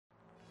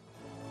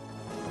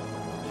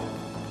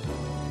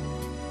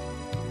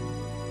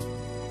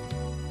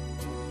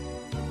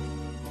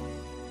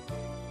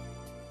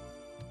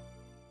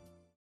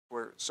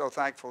so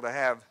thankful to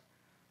have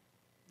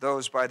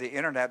those by the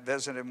internet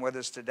visiting with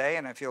us today.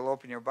 And if you'll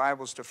open your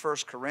Bibles to 1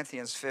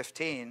 Corinthians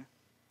 15,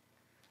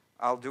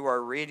 I'll do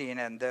our reading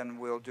and then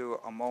we'll do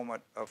a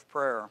moment of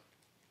prayer.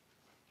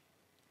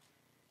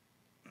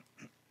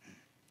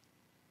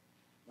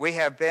 We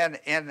have been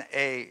in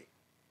a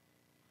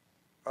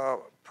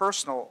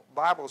personal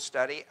Bible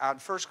study on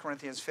 1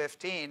 Corinthians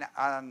 15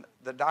 on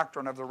the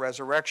doctrine of the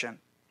resurrection.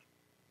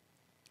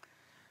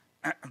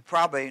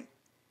 Probably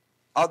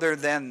other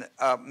than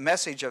a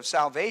message of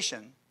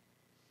salvation,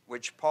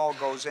 which Paul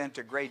goes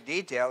into great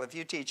detail. If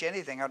you teach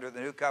anything under the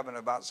new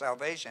covenant about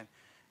salvation,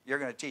 you're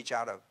going to teach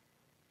out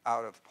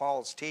of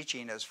Paul's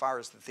teaching as far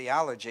as the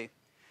theology.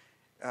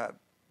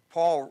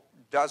 Paul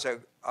does a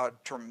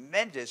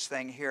tremendous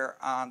thing here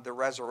on the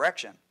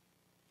resurrection.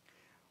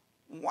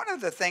 One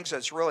of the things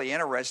that's really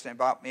interesting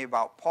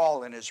about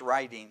Paul in his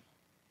writing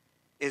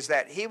is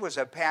that he was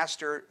a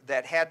pastor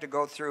that had to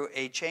go through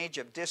a change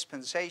of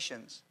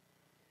dispensations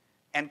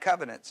and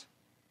covenants.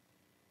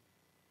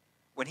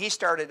 When he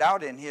started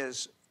out in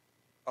his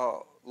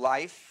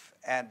life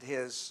and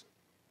his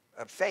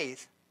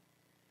faith,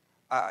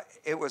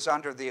 it was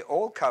under the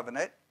old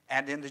covenant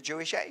and in the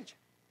Jewish age.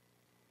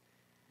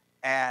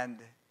 And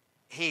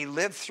he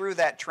lived through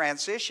that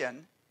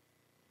transition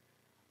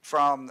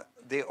from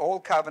the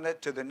old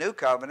covenant to the new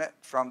covenant,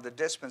 from the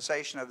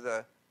dispensation of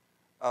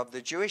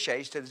the Jewish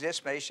age to the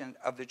dispensation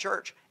of the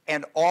church.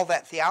 And all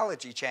that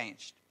theology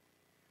changed.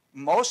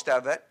 Most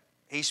of it,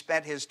 he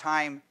spent his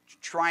time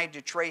trying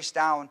to trace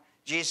down.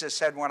 Jesus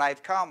said, when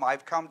I've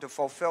come to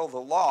fulfill the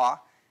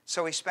law.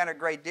 So he spent a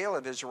great deal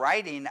of his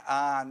writing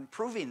on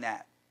proving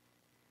that.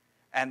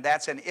 And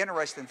that's an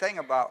interesting thing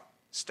about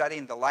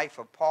studying the life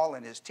of Paul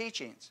and his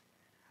teachings.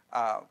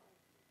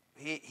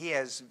 He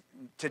has,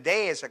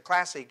 today is a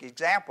classic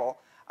example.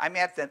 I'm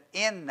at the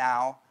end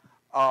now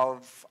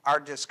of our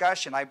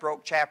discussion. I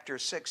broke chapter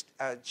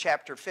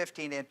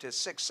 15 into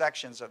 6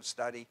 sections of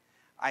study.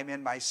 I'm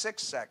in my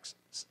 6th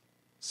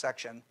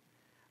section.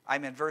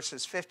 I'm in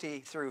verses 50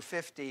 through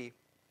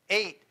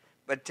 58,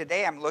 but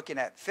today I'm looking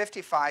at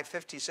 55,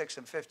 56,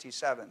 and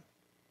 57.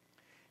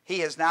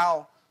 He is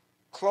now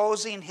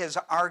closing his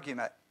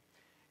argument.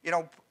 You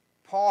know,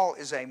 Paul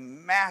is a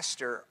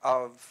master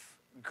of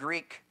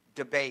Greek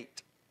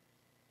debate.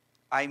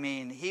 I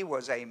mean, he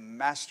was a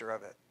master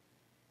of it.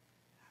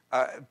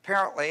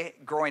 Apparently,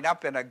 growing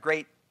up in a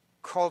great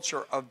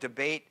culture of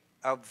debate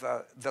of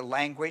the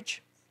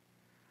language,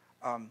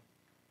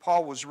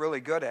 Paul was really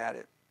good at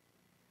it.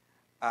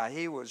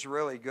 He was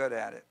really good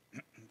at it.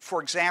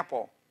 For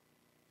example,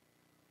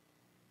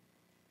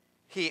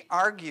 he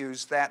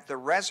argues that the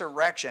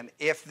resurrection,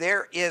 if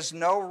there is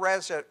no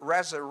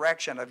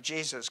resurrection of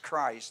Jesus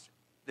Christ,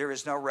 there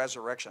is no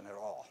resurrection at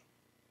all.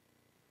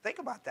 Think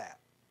about that.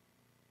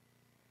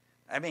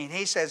 I mean,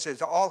 he says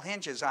it all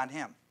hinges on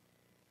him.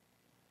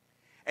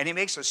 And he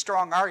makes a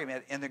strong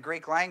argument in the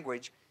Greek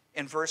language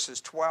in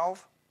verses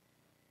 12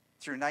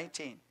 through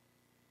 19.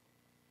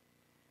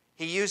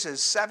 He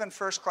uses 7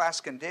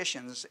 first-class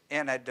conditions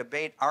in a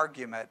debate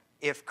argument.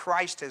 If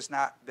Christ has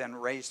not been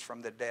raised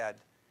from the dead,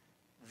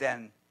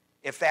 then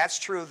if that's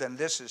true, then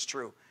this is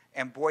true.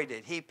 And boy,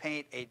 did he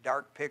paint a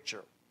dark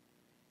picture.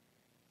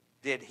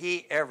 Did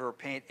he ever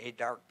paint a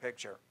dark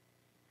picture?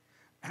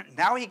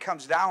 Now he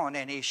comes down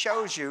and he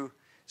shows you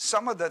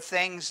some of the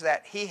things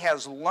that he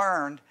has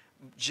learned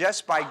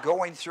just by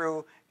going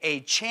through a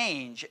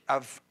change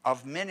of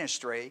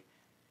ministry,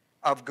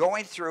 of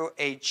going through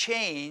a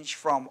change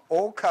from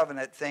old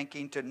covenant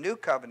thinking to new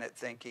covenant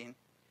thinking,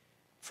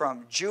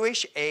 from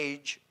Jewish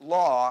age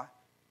law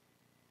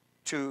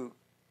to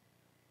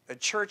a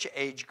church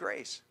age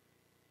grace.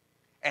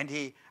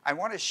 And I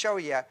want to show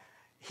you,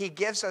 he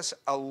gives us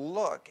a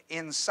look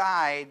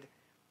inside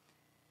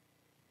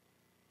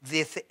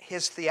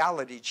his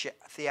theology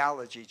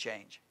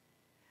change.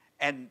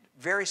 And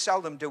very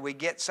seldom do we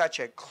get such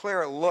a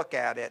clear look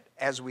at it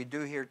as we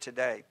do here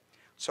today.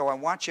 So I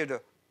want you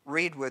to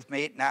read with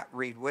me, not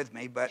read with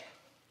me, but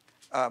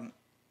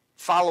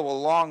follow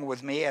along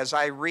with me as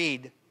I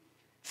read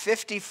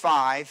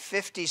 55,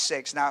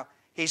 56. Now,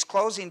 he's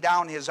closing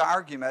down his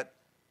argument.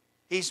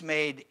 He's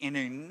made an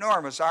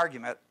enormous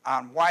argument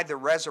on why the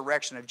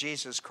resurrection of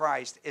Jesus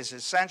Christ is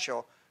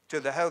essential to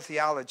the whole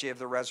theology of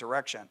the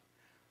resurrection.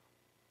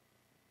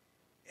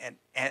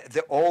 And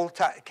the Old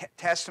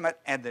Testament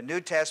and the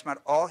New Testament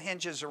all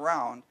hinges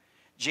around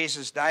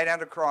Jesus died on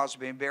the cross,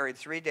 being buried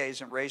 3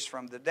 days, and raised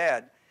from the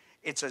dead.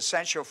 It's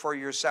essential for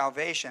your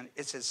salvation.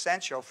 It's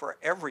essential for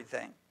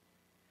everything.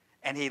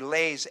 And he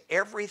lays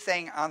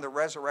everything on the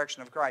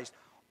resurrection of Christ.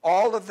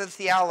 All of the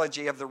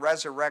theology of the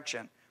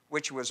resurrection,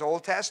 which was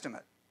Old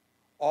Testament,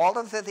 all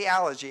of the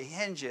theology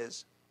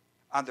hinges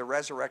on the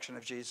resurrection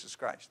of Jesus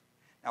Christ.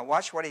 Now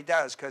watch what he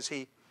does, because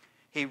he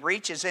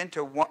reaches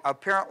into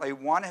apparently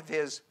one of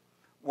his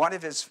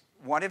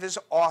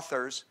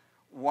authors,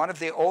 one of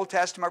the Old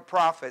Testament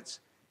prophets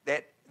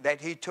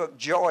that he took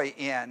joy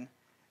in,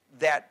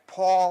 that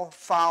Paul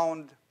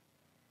found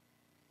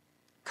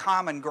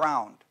common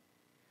ground.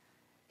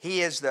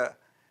 He is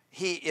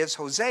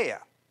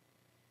Hosea.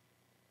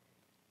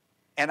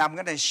 And I'm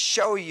going to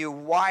show you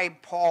why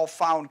Paul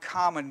found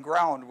common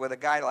ground with a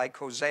guy like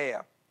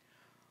Hosea.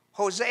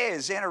 Hosea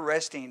is an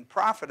interesting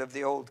prophet of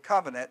the Old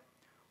Covenant.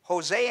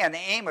 Hosea and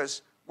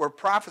Amos were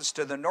prophets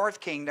to the north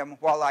kingdom,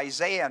 while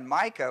Isaiah and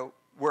Micah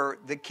were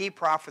the key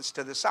prophets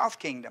to the south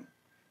kingdom.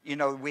 You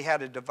know, we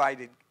had a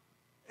divided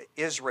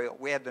Israel.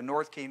 We had the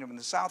north kingdom and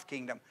the south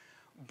kingdom.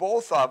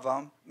 Both of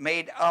them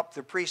made up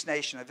the priest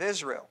nation of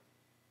Israel.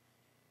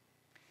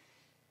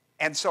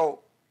 And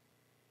so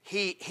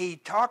he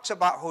talks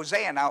about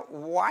Hosea. Now,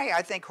 why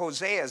I think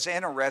Hosea is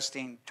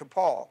interesting to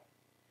Paul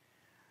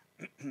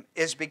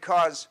is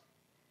because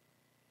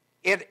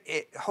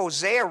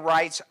Hosea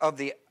writes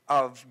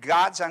of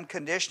God's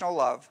unconditional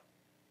love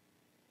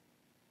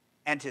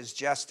and his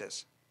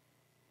justice.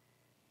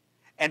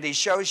 And he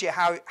shows you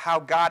how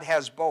God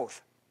has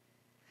both.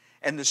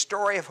 And the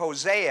story of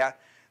Hosea,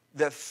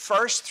 the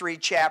first 3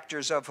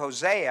 chapters of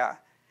Hosea,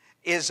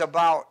 is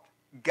about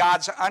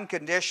God's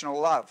unconditional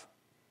love.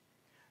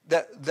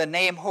 The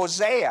name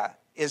Hosea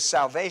is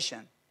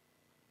salvation.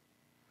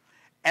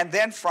 And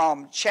then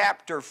from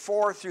chapter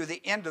 4 through the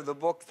end of the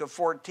book to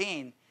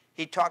 14,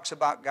 he talks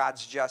about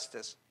God's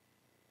justice.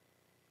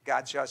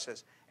 God's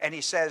justice. And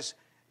he says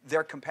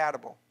they're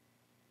compatible.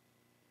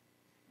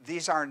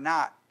 These are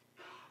not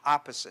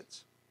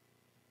opposites.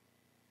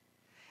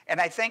 And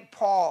I think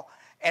Paul,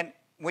 and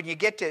when you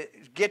get to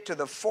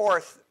the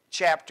 4th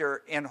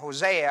chapter in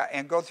Hosea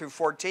and go through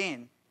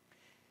 14,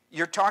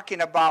 you're talking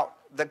about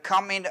the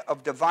coming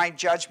of divine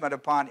judgment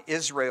upon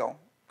Israel,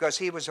 because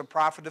he was a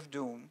prophet of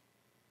doom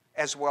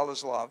as well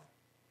as love.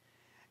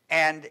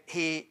 And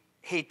he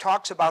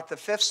talks about the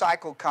 5th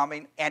cycle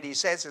coming, and he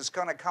says it's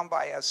going to come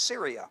by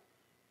Assyria.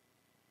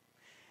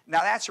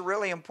 Now that's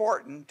really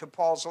important to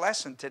Paul's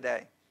lesson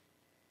today.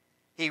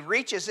 He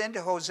reaches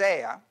into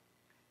Hosea,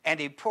 and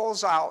he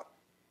pulls out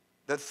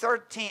the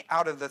 13th,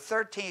 out of the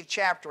 13th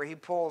chapter, he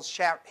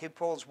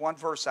pulls one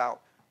verse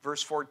out,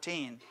 verse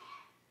 14,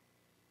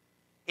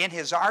 in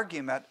his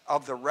argument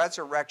of the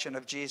resurrection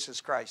of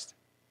Jesus Christ.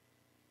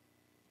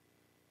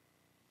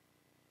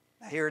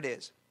 Now here it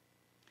is.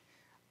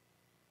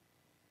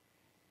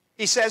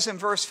 He says in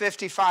verse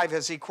 55,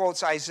 as he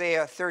quotes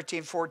Isaiah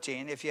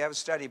 13:14, if you have a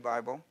study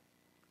Bible,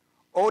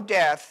 "O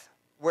death,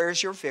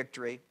 where's your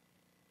victory?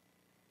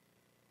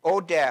 O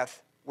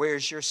death,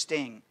 where's your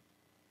sting?"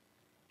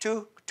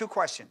 Two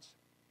questions,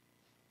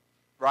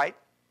 right?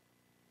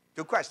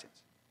 2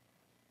 questions.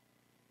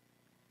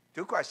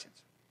 2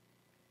 questions.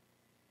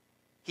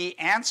 He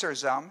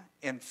answers them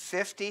in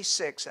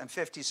 56 and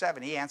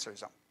 57. He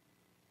answers them.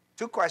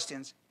 2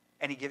 questions,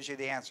 and he gives you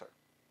the answer.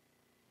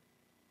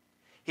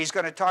 He's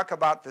going to talk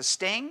about the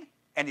sting,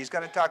 and he's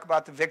going to talk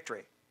about the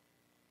victory.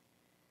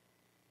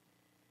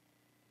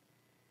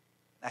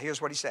 Now here's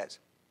what he says.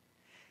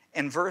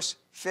 In verse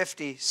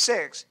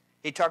 56,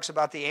 he talks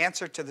about the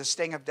answer to the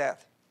sting of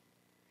death.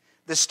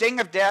 The sting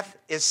of death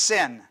is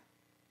sin.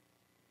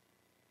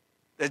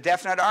 The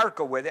definite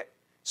article with it.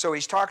 So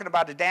he's talking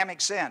about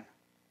Adamic sin.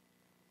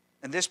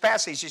 In this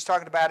passage, he's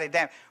talking about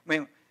Adamic. I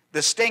mean,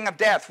 the sting of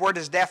death, where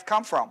does death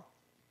come from?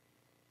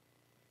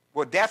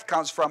 Well, death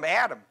comes from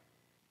Adam.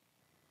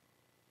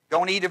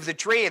 Don't eat of the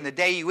tree, and the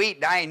day you eat,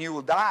 dying you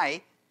will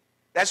die.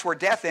 That's where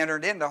death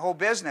entered in the whole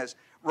business.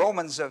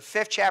 Romans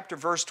 5th chapter,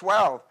 verse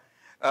 12.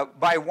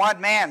 By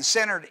one man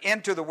sin entered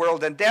into the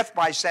world, and death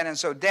by sin, and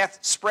so death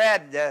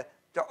spread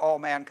to all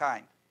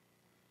mankind.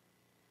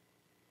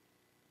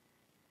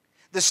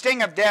 The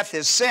sting of death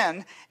is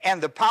sin,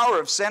 and the power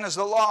of sin is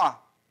the law.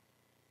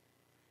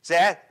 See,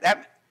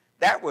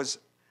 that was,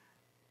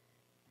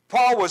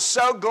 Paul was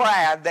so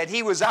glad that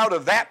he was out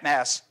of that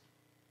mess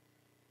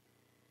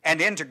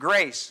and into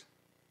grace.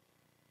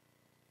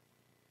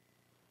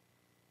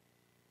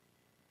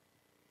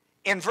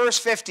 In verse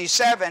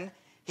 57,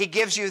 he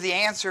gives you the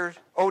answer,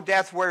 "O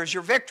death, where is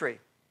your victory?"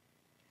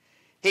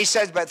 He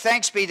says, "But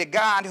thanks be to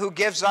God who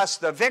gives us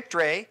the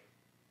victory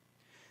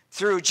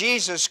through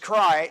Jesus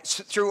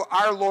Christ, through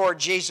our Lord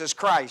Jesus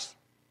Christ."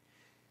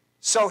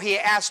 So he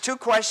asked 2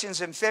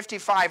 questions in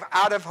 55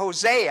 out of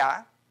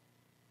Hosea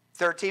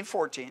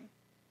 13:14,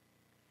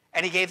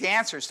 and he gave the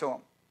answers to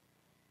them.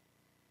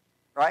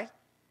 Right?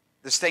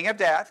 The sting of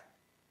death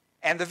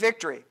and the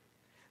victory.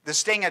 The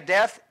sting of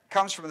death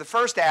comes from the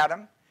first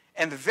Adam,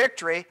 and the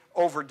victory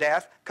over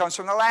death comes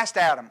from the last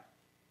Adam.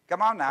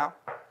 Come on now.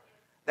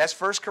 That's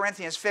 1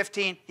 Corinthians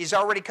 15. He's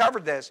already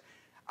covered this.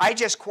 I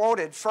just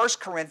quoted 1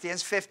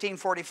 Corinthians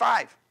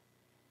 15:45.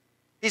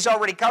 He's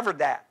already covered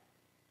that.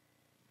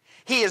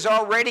 He has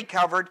already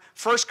covered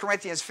 1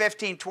 Corinthians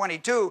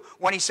 15:22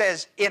 when he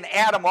says, "In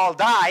Adam all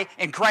die,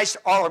 in Christ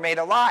all are made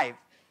alive."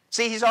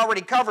 See, he's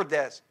already covered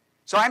this.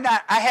 So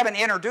I haven't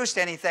introduced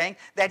anything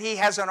that he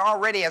hasn't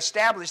already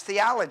established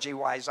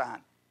theology-wise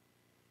on.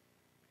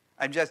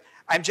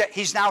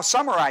 He's now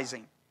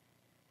summarizing.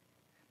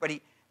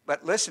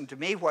 But listen to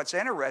me, what's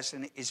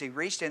interesting is he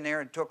reached in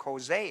there and took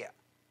Hosea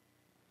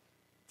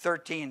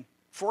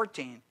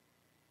 13:14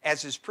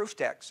 as his proof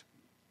text.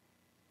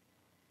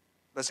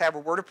 Let's have a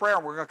word of prayer,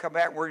 and we're going to come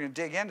back and we're going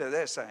to dig into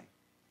this thing.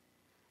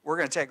 We're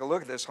going to take a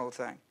look at this whole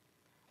thing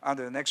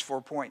under the next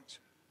 4 points.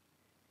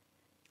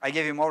 I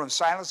give you a moment of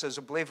silence as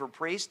a believer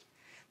priest.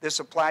 This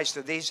applies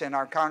to these in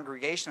our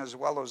congregation as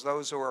well as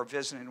those who are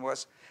visiting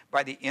us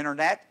by the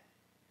internet.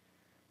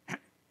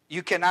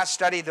 You cannot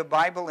study the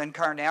Bible in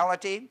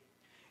carnality.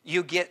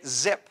 You get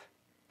zip.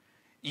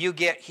 You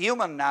get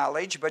human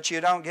knowledge, but you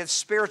don't get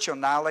spiritual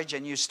knowledge,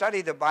 and you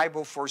study the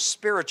Bible for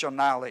spiritual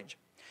knowledge.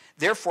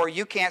 Therefore,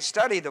 you can't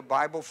study the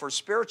Bible for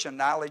spiritual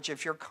knowledge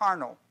if you're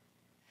carnal.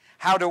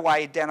 How do I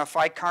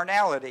identify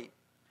carnality?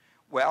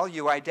 Well,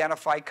 you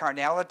identify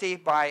carnality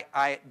by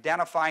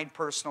identifying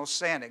personal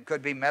sin. It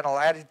could be mental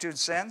attitude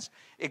sins.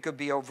 It could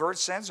be overt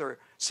sins or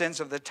sins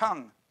of the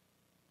tongue.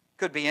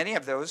 Could be any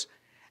of those.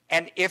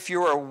 And if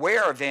you're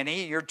aware of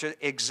any, you're to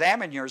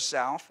examine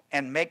yourself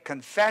and make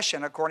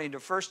confession according to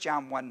 1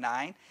 John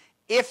 1:9.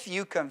 If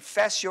you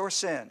confess your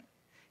sin,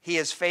 he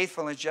is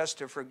faithful and just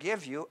to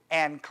forgive you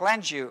and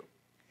cleanse you.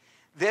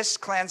 This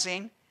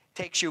cleansing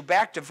takes you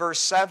back to verse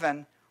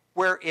 7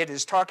 where it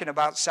is talking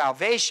about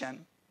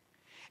salvation.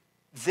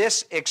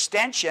 This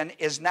extension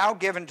is now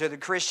given to the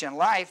Christian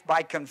life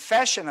by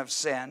confession of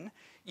sin.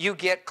 You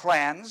get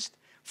cleansed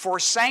for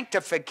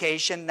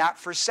sanctification, not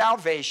for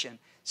salvation.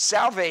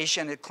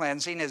 Salvation and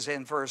cleansing is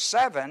in verse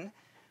 7.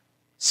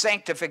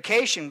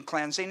 Sanctification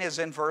cleansing is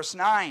in verse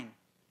 9.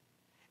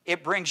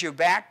 It brings you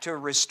back to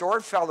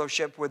restored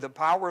fellowship with the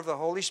power of the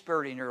Holy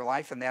Spirit in your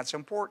life, and that's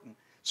important.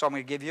 So I'm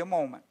going to give you a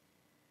moment.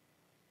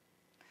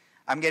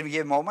 I'm going to give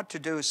you a moment to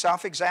do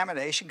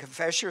self-examination,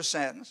 confess your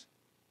sins.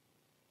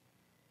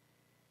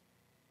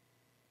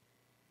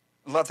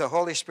 Let the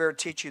Holy Spirit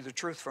teach you the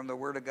truth from the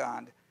Word of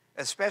God,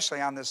 especially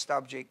on this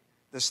subject,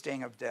 the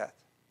sting of death.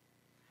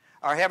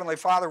 Our Heavenly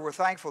Father, we're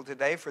thankful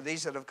today for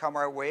these that have come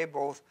our way,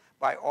 both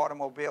by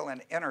automobile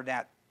and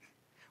internet.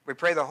 We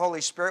pray the Holy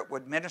Spirit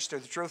would minister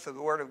the truth of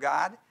the Word of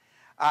God,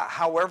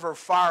 however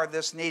far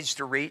this needs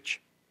to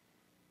reach,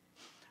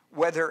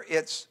 whether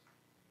it's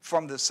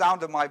from the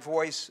sound of my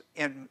voice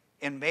in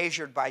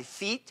measured by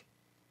feet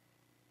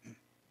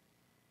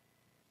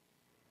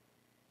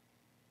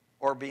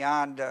or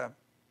beyond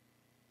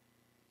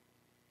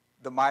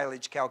the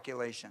mileage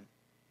calculation.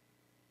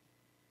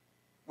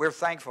 We're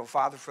thankful,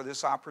 Father, for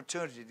this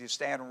opportunity to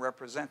stand and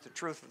represent the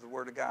truth of the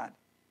Word of God.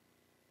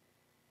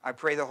 I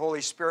pray the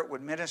Holy Spirit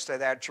would minister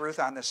that truth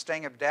on the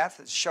sting of death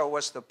and show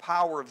us the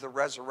power of the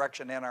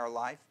resurrection in our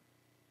life.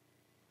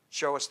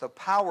 Show us the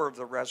power of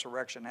the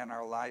resurrection in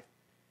our life.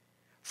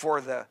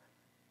 For the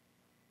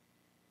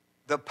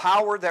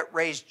power that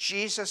raised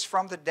Jesus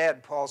from the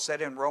dead, Paul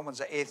said in Romans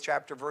the 8th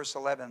chapter, verse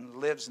 11,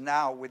 lives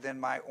now within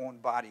my own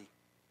body.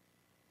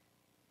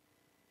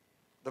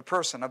 The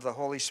person of the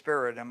Holy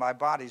Spirit, and my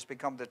body's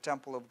become the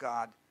temple of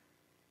God.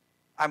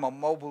 I'm a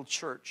mobile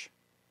church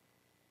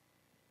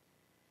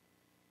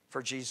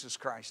for Jesus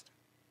Christ.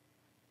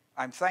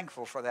 I'm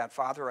thankful for that,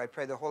 Father. I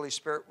pray the Holy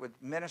Spirit would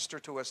minister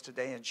to us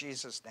today in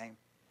Jesus' name.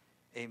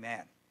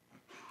 Amen.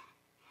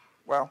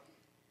 Well,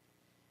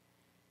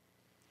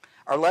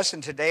 our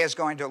lesson today is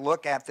going to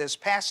look at this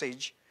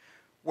passage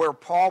where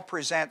Paul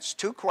presents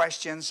two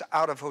questions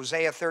out of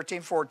Hosea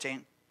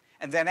 13:14.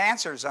 And then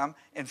answers them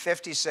in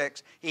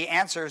 56. He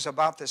answers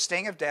about the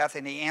sting of death,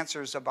 and he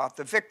answers about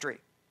the victory.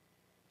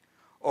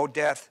 O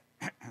death,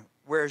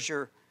 where's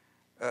your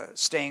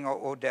sting?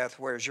 O death,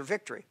 where's your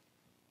victory?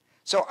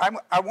 So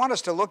I want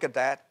us to look at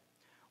that.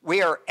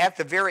 We are at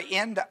the very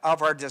end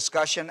of our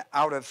discussion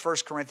out of 1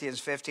 Corinthians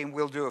 15.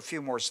 We'll do a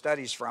few more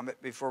studies from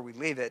it before we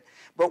leave it.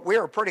 But we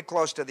are pretty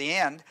close to the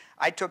end.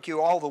 I took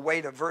you all the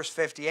way to verse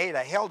 58.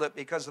 I held it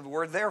because of the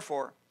word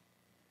therefore.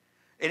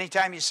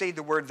 Anytime you see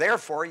the word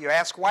therefore, you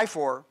ask why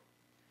for.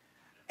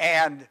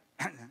 And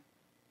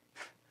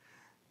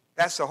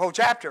that's the whole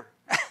chapter.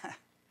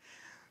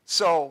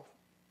 So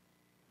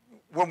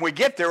when we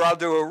get there, I'll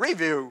do a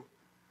review,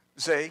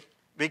 see,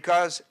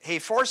 because he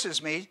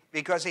forces me,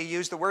 because he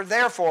used the word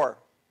therefore.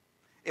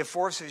 It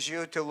forces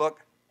you to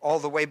look all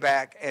the way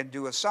back and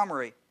do a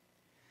summary.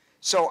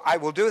 So I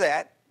will do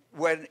that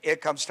when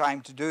it comes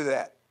time to do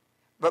that.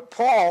 But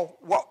Paul,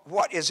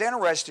 what is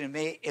interesting to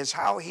me is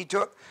how he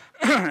took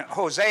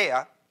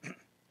Hosea,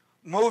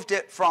 moved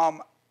it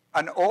from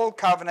an old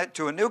covenant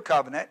to a new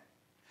covenant,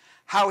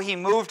 how he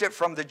moved it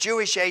from the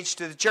Jewish age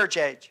to the church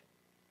age,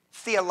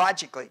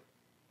 theologically.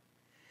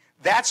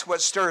 That's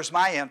what stirs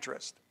my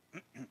interest,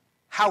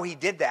 how he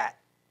did that.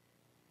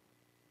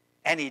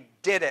 And he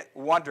did it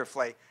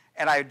wonderfully.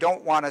 And I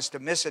don't want us to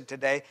miss it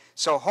today.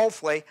 So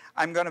hopefully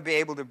I'm going to be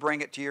able to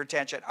bring it to your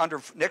attention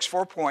under next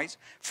 4 points.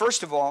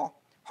 First of all,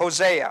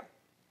 Hosea.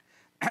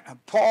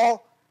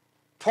 Paul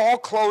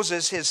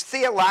closes his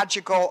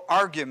theological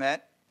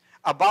argument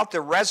about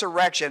the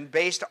resurrection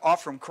based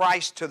off from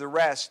Christ to the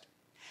rest.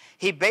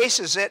 He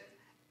bases it,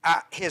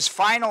 his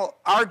final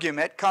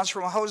argument comes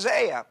from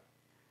Hosea.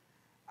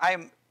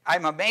 I'm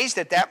amazed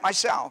at that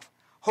myself.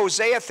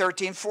 Hosea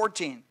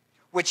 13:14,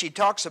 which he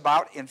talks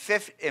about in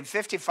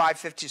 55,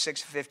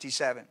 56,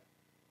 57.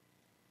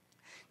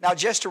 Now,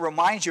 just to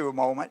remind you a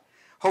moment,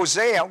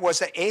 Hosea was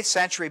the 8th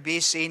century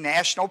BC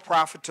national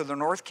prophet to the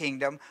north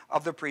kingdom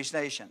of the priest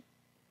nation.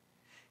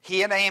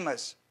 He and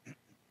Amos,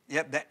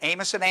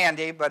 Amos and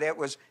Andy, but it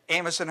was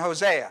Amos and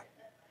Hosea.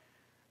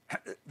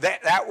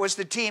 That was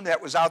the team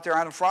that was out there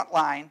on the front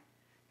line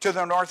to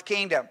the north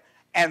kingdom.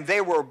 And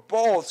they were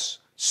both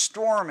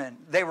storming.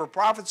 They were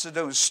prophets of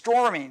doom,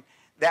 storming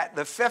that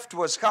the fifth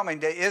was coming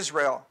to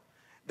Israel,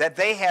 that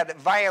they had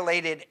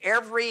violated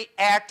every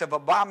act of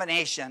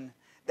abomination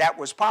that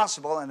was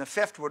possible, and the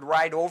fifth would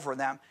ride over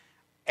them.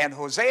 And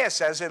Hosea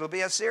says it'll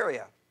be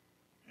Assyria.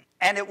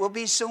 And it will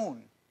be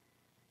soon.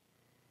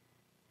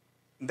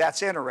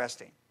 That's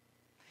interesting.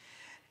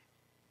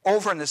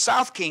 Over in the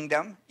south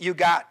kingdom, you've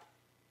got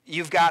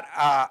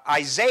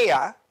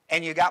Isaiah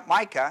and you got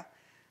Micah.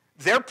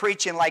 They're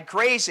preaching like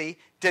crazy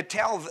to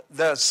tell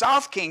the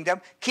south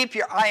kingdom, keep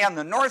your eye on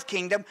the north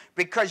kingdom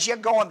because you're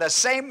going the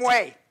same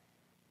way.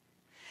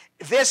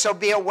 This will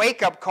be a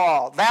wake-up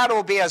call.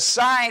 That'll be a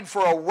sign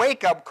for a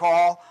wake-up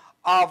call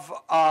of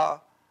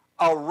a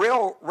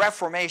real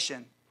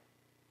reformation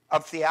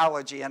of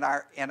theology in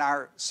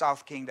our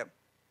south kingdom.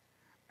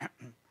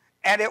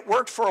 And it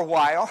worked for a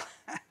while.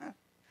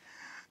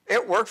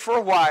 It worked for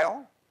a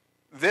while.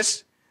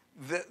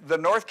 The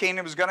north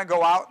kingdom is going to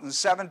go out in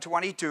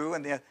 722,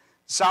 and the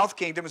south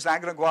kingdom is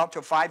not going to go out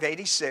till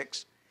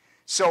 586.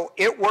 So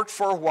it worked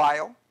for a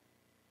while.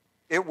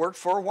 It worked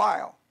for a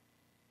while.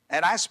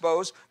 And I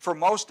suppose for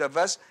most of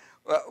us,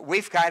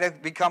 we've kind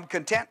of become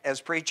content as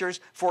preachers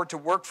for it to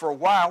work for a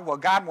while. Well,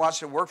 God wants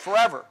it to work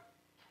forever.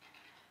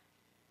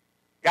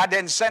 God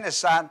didn't send his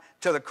son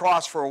to the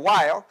cross for a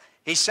while.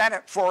 He sent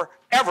it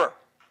forever.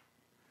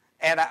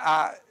 And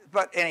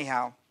but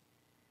anyhow,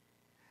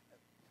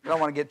 I don't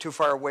want to get too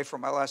far away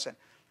from my lesson.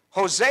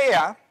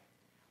 Hosea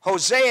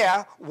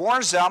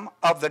warns them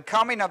of the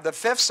coming of the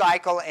fifth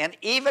cycle and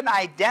even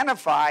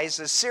identifies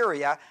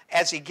Assyria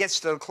as he gets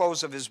to the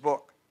close of his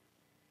book.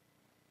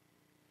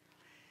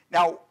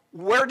 Now,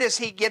 where does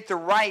he get the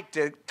right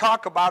to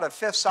talk about a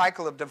fifth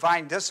cycle of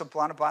divine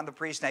discipline upon the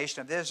priest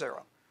nation of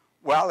Israel?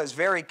 Well, it's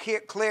very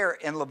clear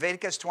in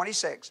Leviticus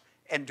 26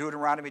 and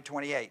Deuteronomy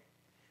 28.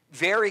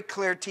 Very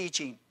clear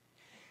teaching.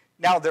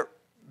 Now, the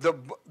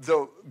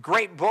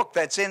great book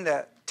that's in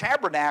the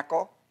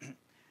tabernacle,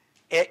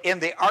 in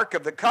the Ark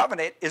of the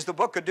Covenant, is the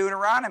book of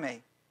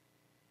Deuteronomy.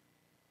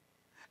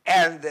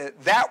 And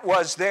that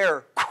was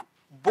their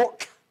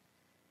book.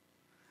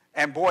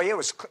 And boy,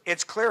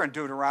 it's clear in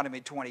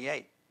Deuteronomy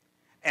 28.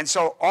 And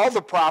so all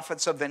the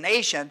prophets of the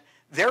nation,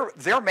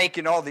 they're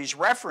making all these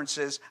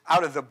references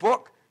out of the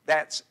book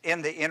that's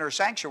in the inner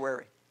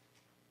sanctuary.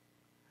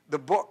 The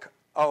book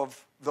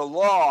of the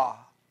law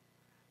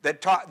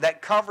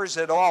that covers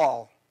it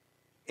all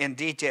in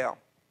detail.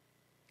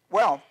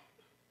 Well,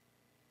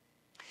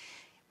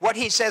 what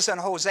he says in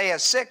Hosea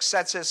 6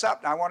 sets this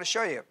up. Now I want to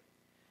show you.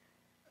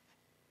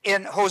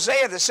 In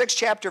Hosea, the 6th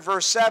chapter,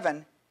 verse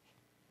 7,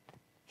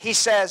 he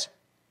says,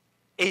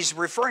 he's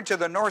referring to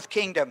the north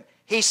kingdom.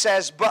 He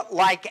says, but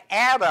like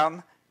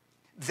Adam,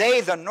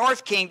 they, the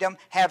north kingdom,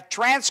 have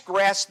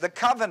transgressed the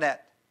covenant.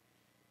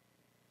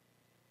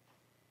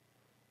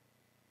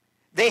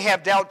 They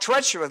have dealt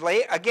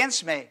treacherously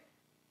against me.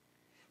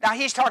 Now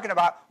he's talking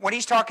about, when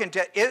he's talking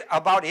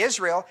about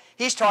Israel,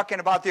 he's talking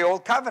about the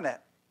old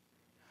covenant.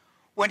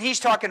 When he's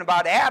talking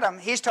about Adam,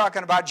 he's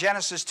talking about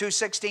Genesis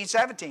 2:16,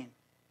 17.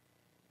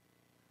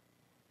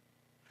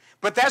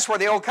 But that's where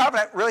the old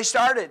covenant really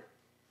started.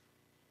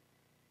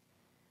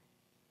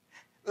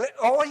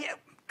 Oh,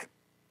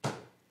 yeah.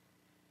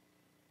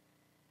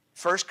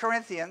 1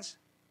 Corinthians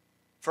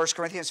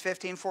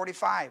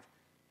 15:45.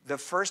 The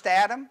first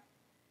Adam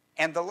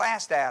and the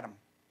last Adam.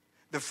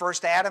 The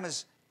first Adam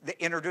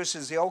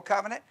introduces the old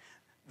covenant.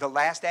 The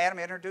last Adam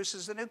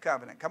introduces the new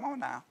covenant. Come on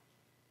now.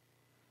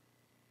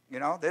 You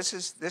know, this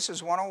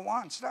is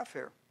 101 stuff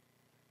here.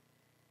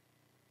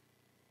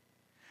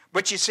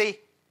 But you see,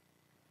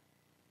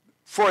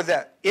 for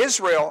the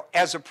Israel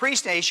as a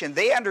priest nation,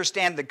 they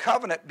understand the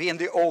covenant being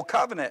the old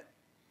covenant.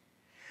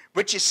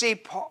 But you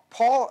see,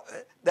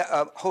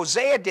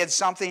 Hosea did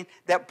something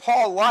that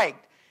Paul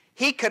liked.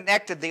 He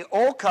connected the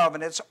old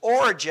covenant's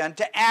origin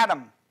to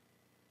Adam,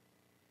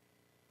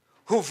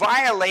 who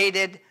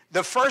violated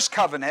the first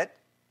covenant,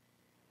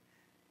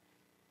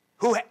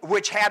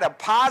 which had a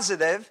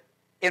positive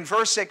in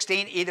verse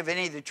 16, eat of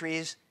any of the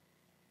trees,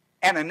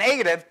 and a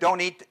negative,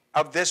 don't eat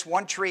of this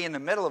one tree in the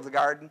middle of the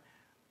garden,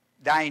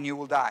 dying you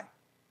will die.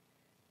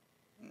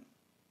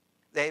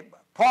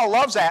 Paul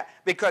loves that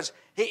because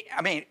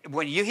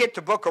when you hit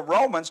the book of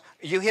Romans,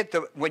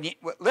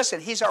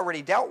 listen, he's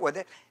already dealt with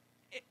it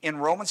in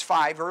Romans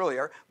 5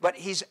 earlier, but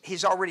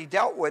he's already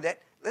dealt with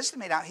it. Listen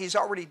to me now, he's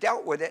already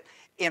dealt with it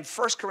in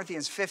 1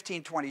 Corinthians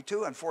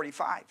 15:22 and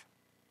 45.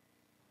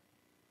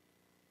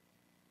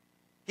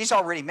 He's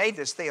already made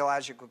this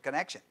theological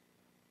connection.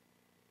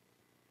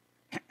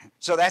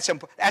 So that's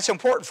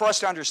important for us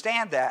to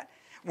understand that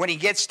when he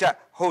gets to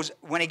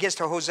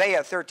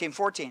Hosea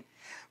 13:14.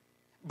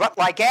 But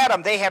like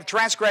Adam, they have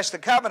transgressed the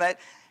covenant.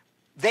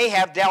 They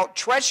have dealt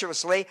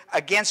treacherously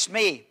against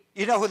me.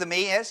 You know who the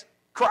me is?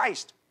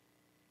 Christ.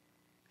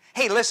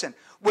 Hey, listen,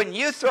 when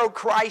you throw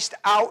Christ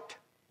out,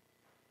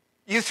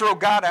 you throw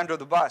God under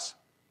the bus.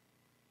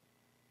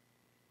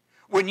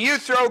 When you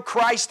throw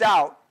Christ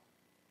out,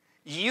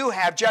 you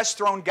have just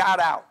thrown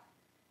God out.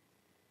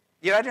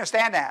 You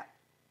understand that?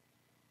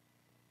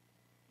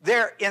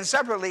 They're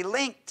inseparably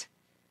linked.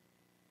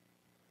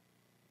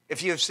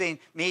 If you've seen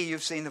me,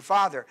 you've seen the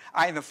Father.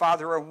 I and the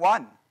Father are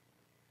one.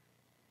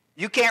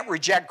 You can't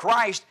reject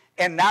Christ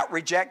and not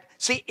reject.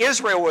 See,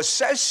 Israel was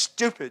so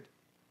stupid.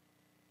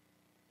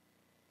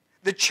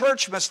 The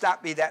church must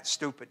not be that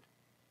stupid.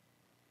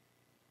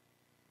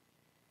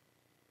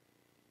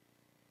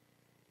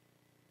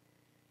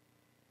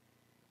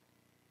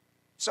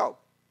 So,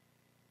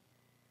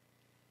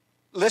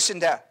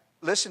 listen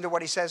to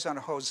what he says on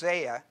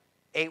Hosea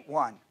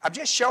 8:1. I'm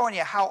just showing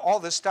you how all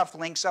this stuff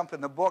links up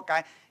in the book.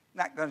 I'm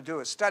not going to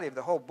do a study of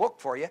the whole book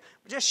for you,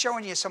 but just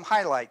showing you some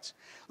highlights.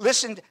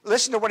 Listen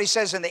to what he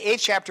says in the 8th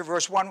chapter,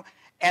 verse 1,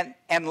 and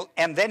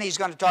then he's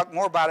going to talk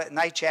more about it in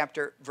 9th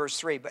chapter, verse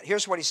 3. But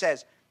here's what he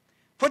says.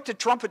 Put the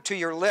trumpet to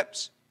your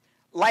lips.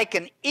 Like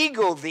an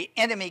eagle, the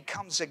enemy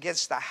comes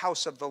against the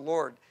house of the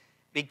Lord.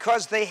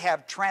 Because they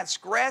have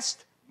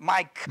transgressed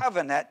my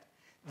covenant,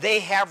 they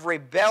have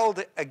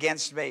rebelled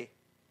against me.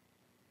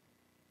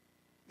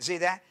 See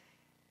that?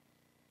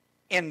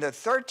 In the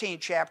 13th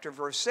chapter,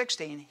 verse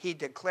 16, he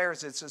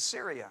declares it's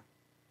Assyria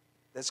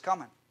that's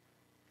coming.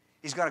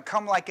 He's going to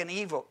come like an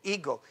eagle.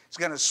 He's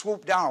going to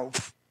swoop down.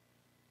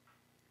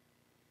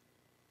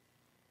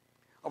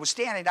 I was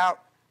standing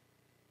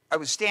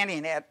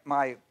at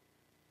my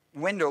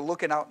window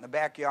looking out in the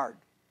backyard.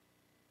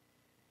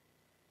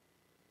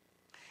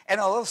 And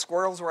the little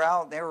squirrels were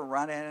out, they were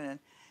running, and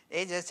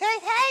they just said,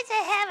 "Hey,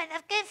 they're having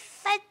a good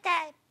fun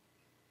time."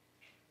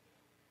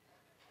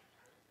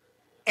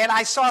 And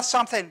I saw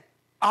something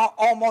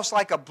almost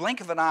like a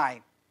blink of an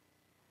eye.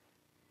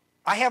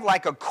 I have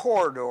like a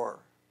corridor.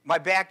 My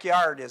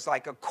backyard is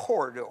like a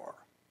corridor.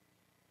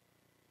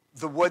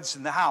 The woods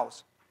and the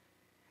house.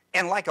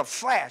 And like a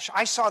flash,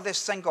 I saw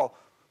this thing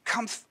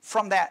come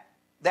from that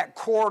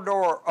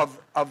corridor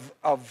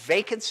of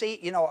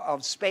vacancy,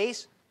 of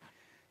space.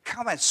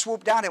 Come and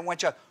swoop down and went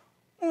to,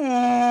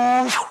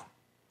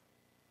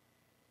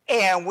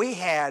 and we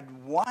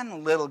had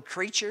one little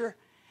creature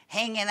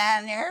hanging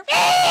on there.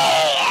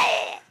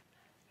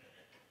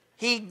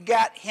 He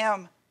got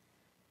him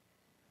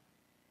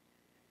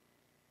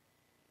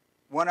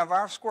one of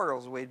our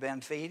squirrels we'd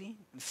been feeding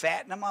and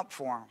fattening him up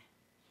for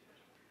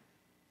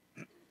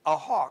him. A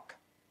hawk.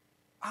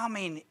 I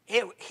mean,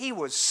 he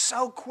was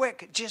so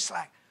quick, just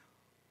like,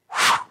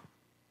 whew,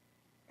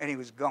 and he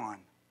was gone.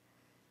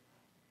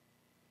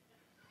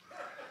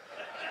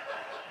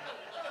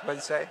 What'd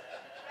it say?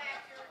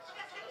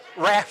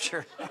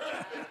 Rapture.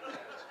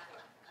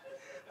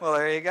 Well,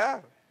 there you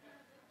go.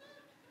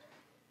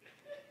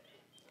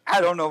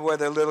 I don't know where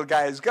the little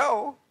guys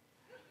go,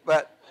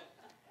 but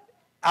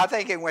I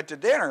think he went to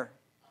dinner.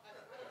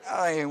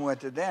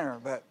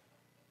 But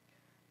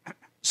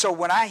so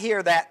when I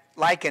hear that,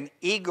 like an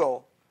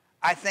eagle,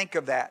 I think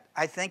of that.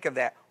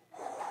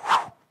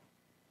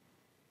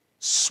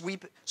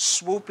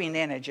 Swooping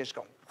in and just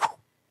going.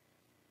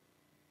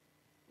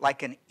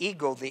 Like an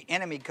eagle, the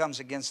enemy comes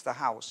against the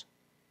house.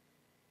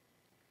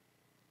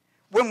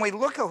 When we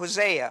look at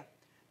Hosea,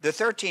 the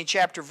 13th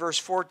chapter, verse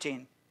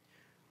 14,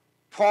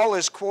 Paul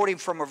is quoting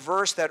from a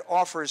verse that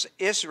offers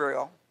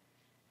Israel,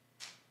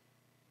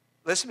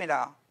 listen to me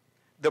now,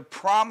 the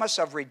promise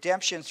of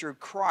redemption through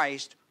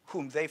Christ,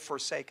 whom they've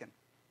forsaken.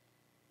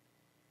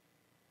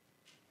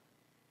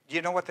 Do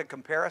you know what the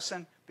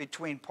comparison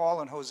between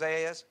Paul and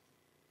Hosea is?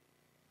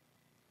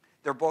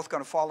 They're both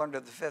going to fall under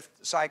the fifth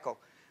cycle.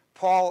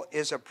 Paul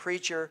is a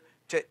preacher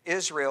to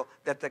Israel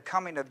that the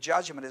coming of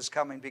judgment is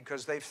coming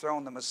because they've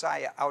thrown the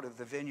Messiah out of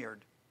the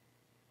vineyard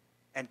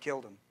and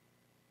killed him.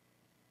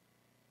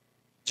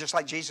 Just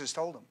like Jesus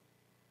told them.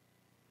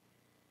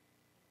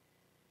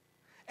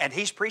 And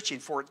he's preaching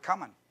for it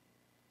coming.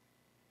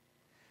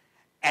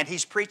 And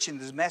he's preaching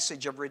the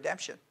message of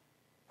redemption.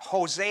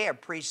 Hosea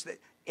preached that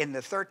in the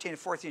 13th and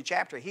 14th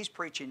chapter, he's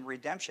preaching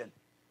redemption.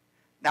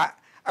 Now,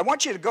 I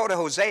want you to go to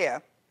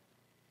Hosea.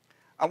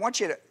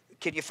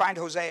 Can you find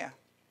Hosea?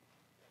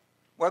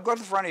 Well, go to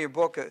the front of your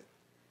book.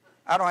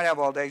 I don't have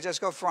all day.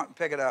 Just go front and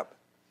pick it up.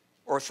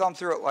 Or thumb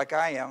through it like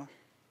I am.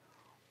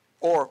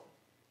 Or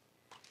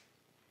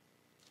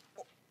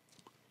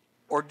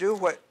do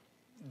what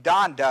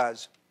Don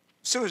does.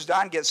 As soon as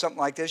Don gets something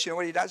like this, you know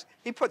what he does?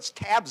 He puts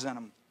tabs in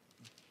them.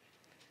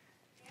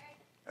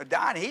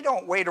 Don, he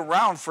don't wait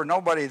around for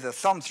nobody to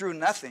thumb through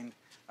nothing.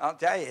 I'll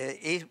tell you,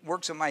 he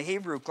works in my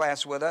Hebrew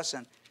class with us,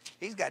 and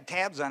he's got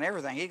tabs on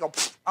everything. He go,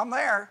 I'm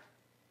there.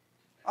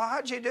 Oh,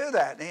 how'd you do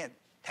that? And he had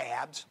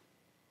tabs.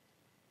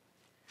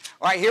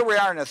 All right, here we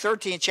are in the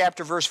 13th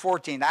chapter, verse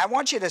 14. Now, I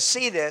want you to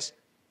see this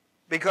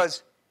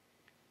because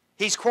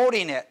he's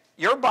quoting it.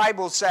 Your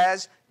Bible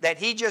says that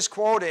he just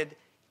quoted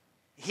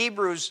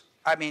Hosea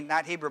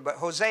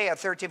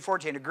 13,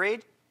 14.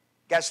 Agreed?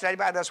 Got to study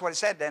about it? That's what it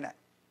said, didn't it?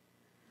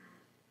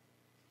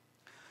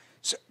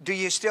 So, do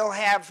you still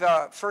have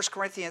 1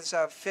 Corinthians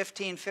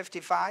 15,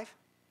 55?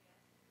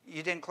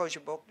 You didn't close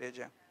your book, did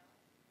you?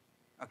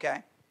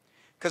 Okay.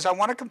 Because I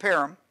want to compare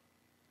them.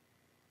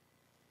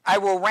 I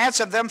will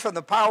ransom them from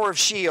the power of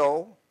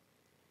Sheol.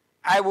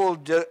 I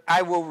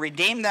will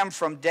redeem them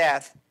from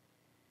death.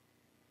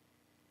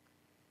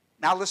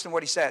 Now listen to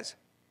what he says.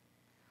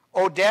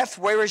 O death,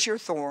 where is your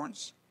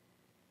thorns?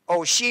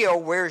 O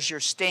Sheol, where is your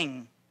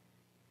sting?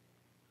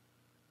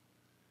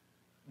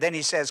 Then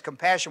he says,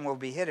 compassion will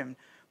be hidden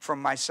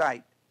from my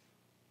sight.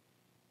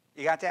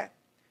 You got that?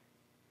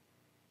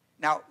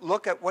 Now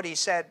look at what he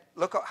said.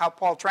 Look at how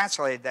Paul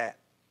translated that.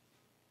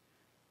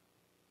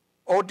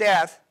 O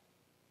death,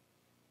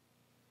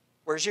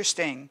 where's your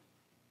sting?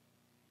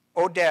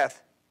 O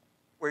death,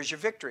 where's your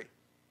victory?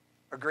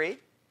 Agreed?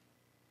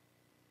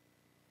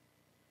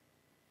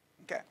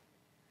 Okay.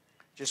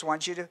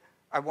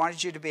 I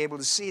wanted you to be able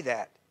to see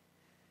that.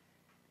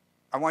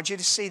 I want you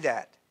to see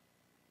that.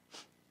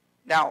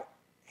 Now,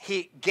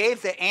 he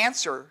gave the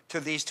answer to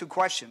these two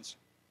questions.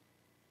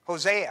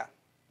 Hosea,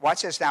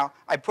 watch this now.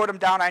 I put them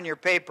down on your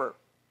paper.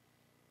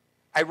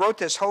 I wrote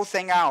this whole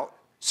thing out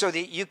so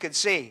that you could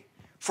see.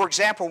 For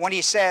example, when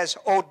he says,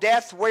 O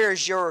death,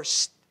 where's your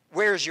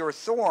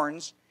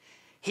thorns?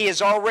 He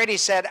has already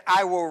said,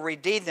 I will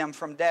redeem them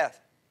from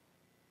death.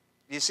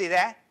 Do you see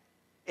that?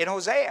 In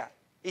Hosea.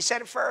 He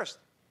said it first.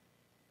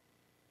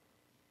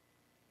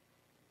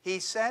 He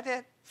said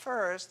it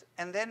first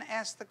and then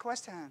asked the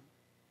question.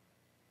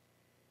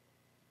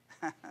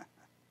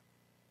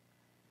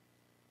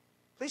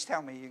 Please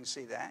tell me you can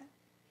see that.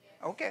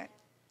 Okay.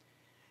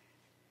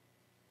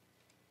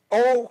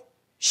 O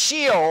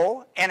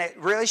Sheol, and it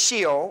really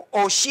Sheol,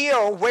 O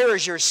Sheol, where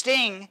is your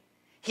sting?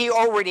 He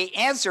already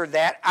answered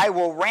that. I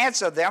will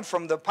ransom them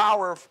from the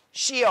power of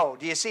Sheol.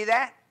 Do you see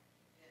that?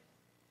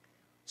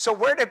 So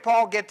where did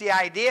Paul get the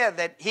idea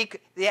that he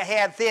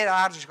had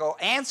theological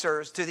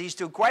answers to these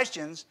two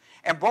questions,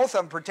 and both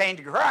of them pertain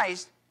to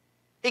Christ?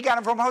 He got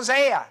them from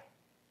Hosea.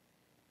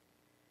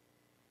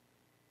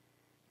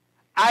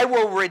 I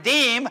will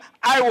redeem,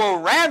 I will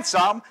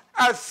ransom,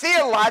 are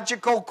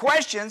theological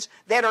questions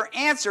that are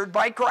answered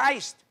by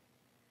Christ.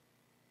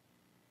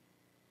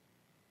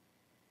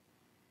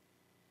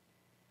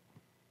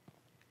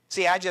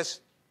 See,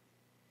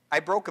 I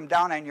broke them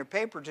down on your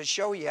paper to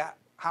show you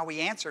how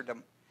he answered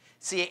them.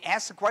 See, he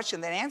asked the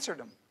question, then answered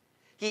them.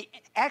 He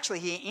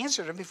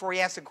answered them before he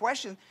asked the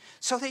question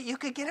so that you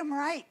could get them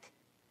right.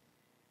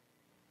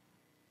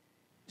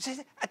 See,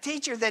 a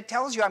teacher that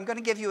tells you, I'm going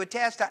to give you a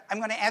test, I'm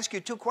going to ask you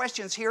two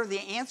questions, here are the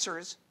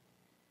answers.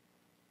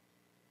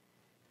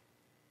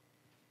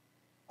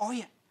 Oh,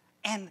 yeah.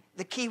 And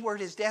the key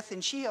word is death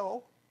and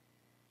Sheol.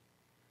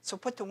 So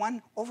put the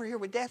one over here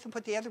with death and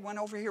put the other one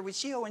over here with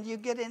Sheol, and you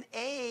get an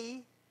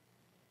A.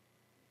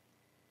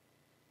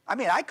 I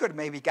mean, I could have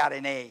maybe got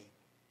an A.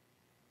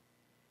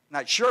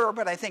 Not sure,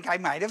 but I think I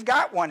might have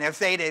got one if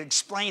they'd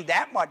explained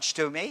that much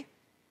to me.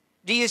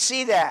 Do you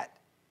see that?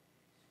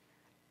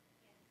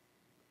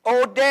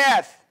 O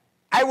death,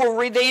 I will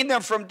redeem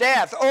them from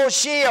death. O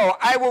Sheol,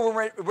 I will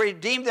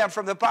redeem them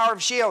from the power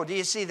of Sheol. Do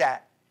you see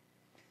that?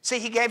 See,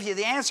 he gave you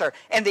the answer.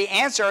 And the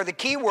answer are the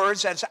key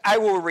words that's I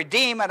will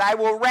redeem and I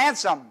will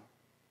ransom.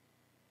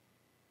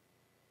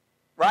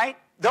 Right?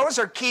 Those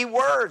are key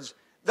words.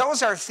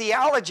 Those are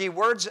theology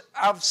words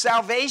of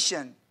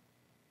salvation.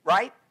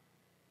 Right?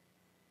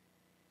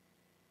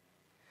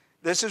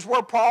 This is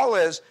where Paul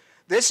is.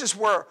 This is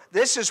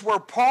where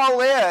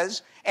Paul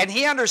is, and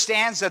he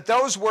understands that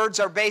those words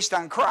are based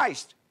on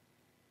Christ.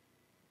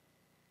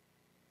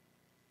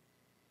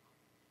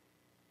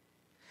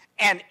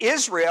 And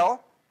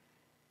Israel,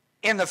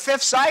 in the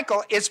fifth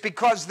cycle, it's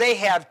because they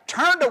have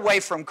turned away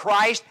from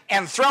Christ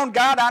and thrown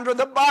God under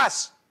the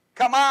bus.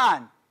 Come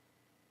on.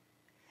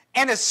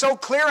 And it's so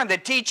clear in the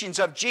teachings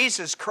of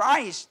Jesus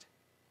Christ.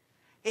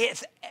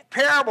 It's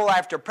parable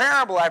after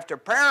parable after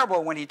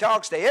parable when he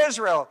talks to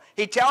Israel.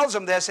 He tells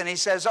them this and he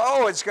says,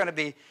 oh, it's going to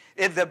be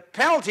the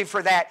penalty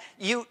for that.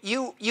 You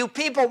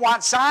people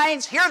want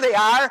signs? Here they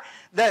are.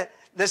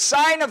 The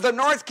sign of the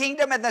north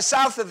kingdom and the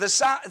south of the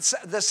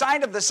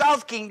sign of the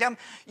south kingdom.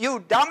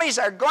 You dummies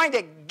are going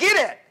to get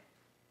it.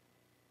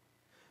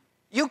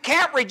 You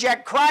can't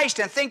reject Christ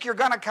and think you're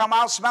going to come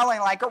out smelling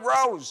like a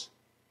rose.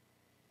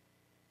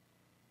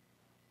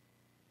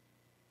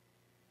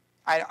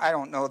 I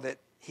don't know that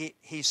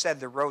he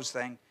said the rose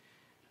thing.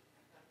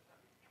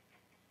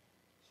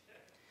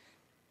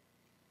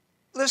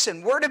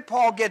 Listen, where did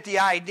Paul get the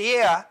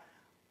idea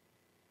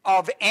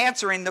of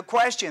answering the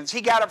questions?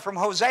 He got it from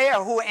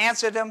Hosea, who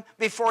answered them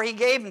before he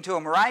gave them to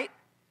him, right?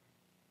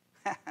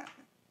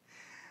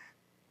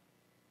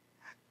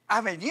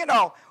 I mean, you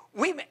know,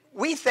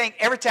 we think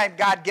every time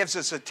God gives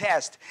us a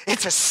test,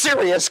 it's a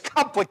serious,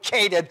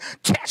 complicated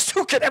test.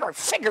 Who could ever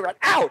figure it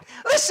out?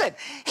 Listen,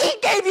 he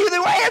gave you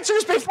the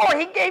answers before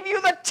he gave you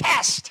the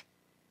test.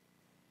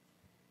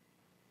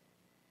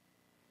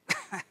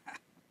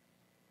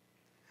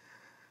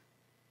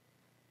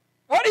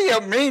 What do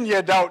you mean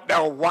you don't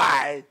know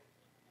why?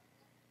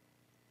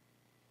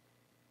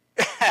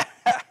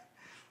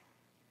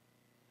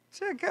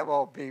 So come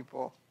on,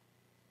 people.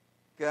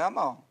 Come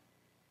on.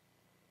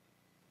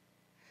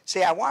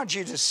 See, I want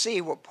you to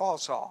see what Paul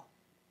saw.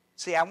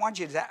 See,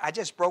 I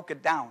just broke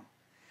it down.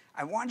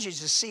 I want you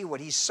to see what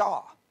he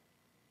saw.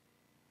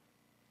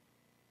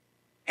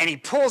 And he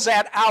pulls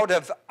that out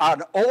of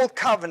an old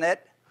covenant,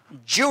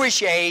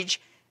 Jewish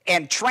age,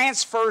 and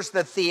transfers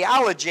the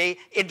theology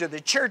into the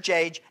church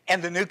age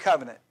and the new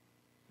covenant.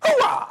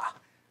 Hooah!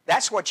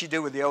 That's what you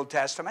do with the Old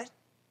Testament.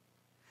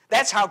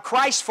 That's how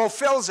Christ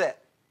fulfills it.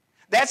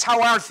 That's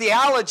how our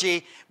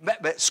theology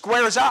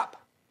squares up.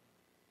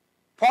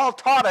 Paul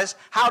taught us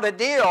how to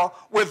deal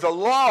with the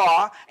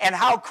law and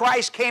how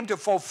Christ came to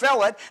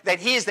fulfill it, that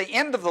he is the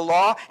end of the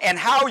law, and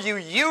how you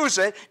use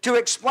it to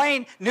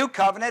explain new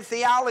covenant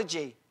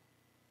theology.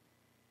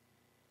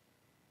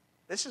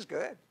 This is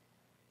good.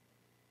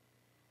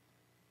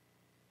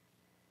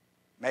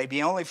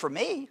 Maybe only for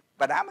me,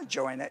 but I'm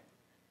enjoying it.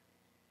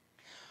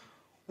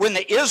 When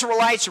the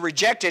Israelites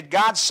rejected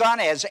God's Son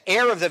as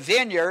heir of the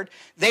vineyard,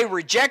 they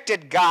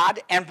rejected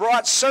God and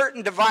brought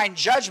certain divine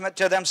judgment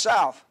to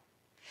themselves.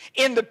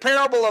 In the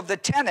parable of the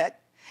tenant,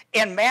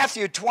 in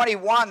Matthew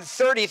 21,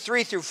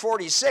 33 through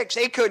 46,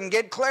 they couldn't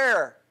get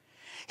clearer.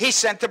 He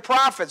sent the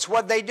prophets.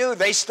 What'd they do?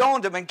 They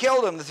stoned him and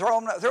killed him.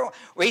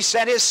 He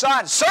sent his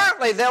son.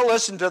 Certainly they'll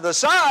listen to the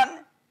son.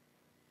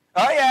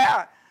 Oh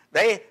yeah.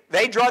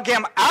 They drug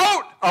him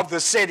out of the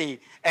city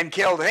and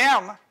killed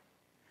him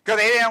because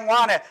they didn't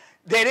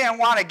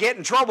want to get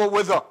in trouble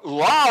with the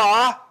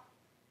law.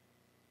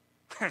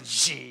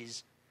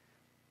 Jeez.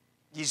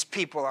 These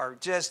people are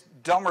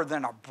just dumber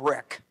than a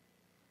brick.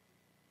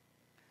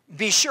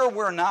 Be sure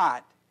we're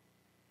not.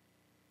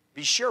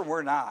 Be sure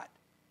we're not.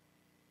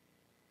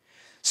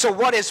 So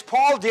what is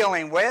Paul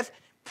dealing with?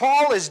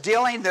 Paul is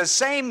dealing the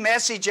same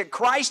message that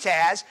Christ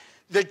has.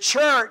 The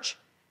church,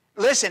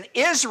 listen,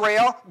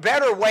 Israel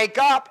better wake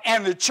up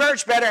and the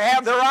church better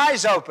have their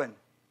eyes open.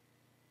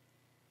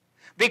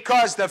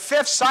 Because the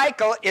fifth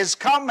cycle is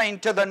coming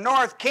to the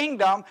north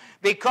kingdom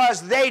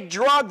because they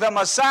drug the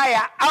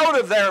Messiah out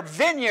of their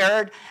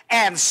vineyard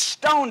and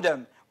stoned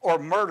him or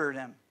murdered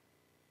him.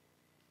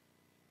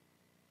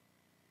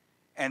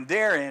 And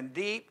they're in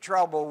deep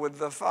trouble with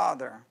the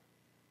Father.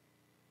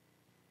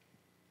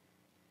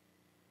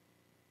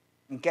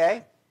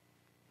 Okay?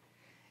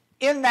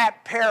 In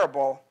that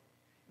parable,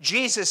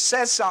 Jesus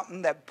says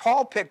something that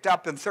Paul picked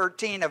up in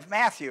 13 of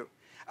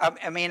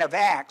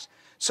Acts.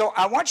 So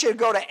I want you to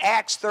go to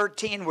Acts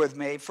 13 with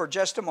me for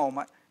just a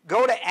moment.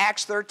 Go to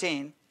Acts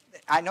 13.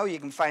 I know you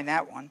can find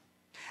that one.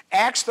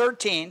 Acts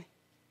 13,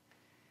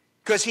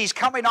 because he's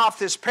coming off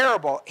this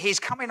parable. He's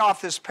coming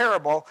off this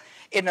parable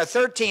in the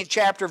 13th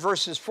chapter,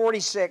 verses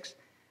 46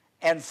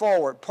 and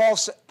forward. Paul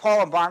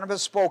and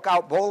Barnabas spoke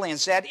out boldly and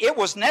said, "It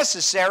was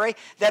necessary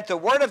that the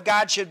word of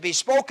God should be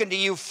spoken to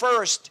you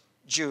first,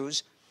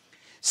 Jews.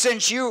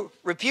 Since you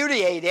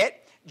repudiate it,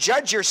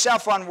 judge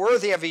yourself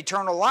unworthy of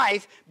eternal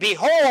life.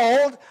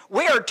 Behold,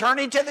 we are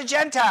turning to the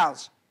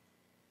Gentiles."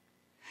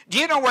 Do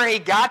you know where he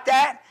got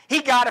that?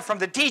 He got it from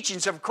the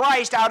teachings of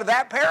Christ out of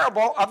that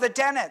parable of the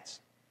tenants.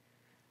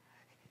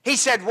 He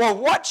said,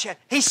 what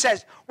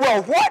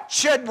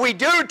should we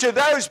do to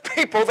those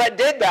people that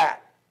did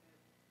that?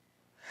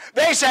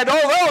 They said,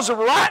 oh, those are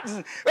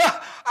rotten.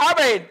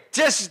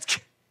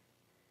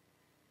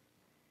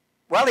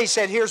 Well, he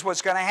said, here's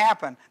what's going to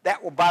happen.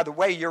 By the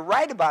way, you're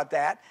right about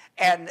that.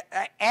 And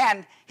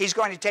he's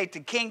going to take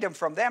the kingdom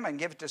from them and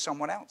give it to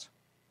someone else.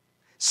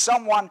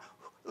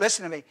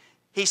 Listen to me.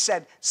 He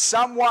said,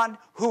 someone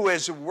who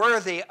is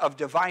worthy of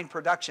divine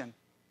production.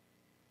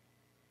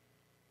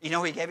 You know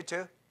who he gave it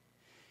to?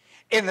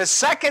 In the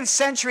 2nd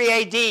century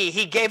AD,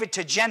 he gave it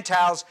to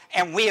Gentiles,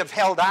 and we have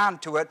held on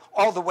to it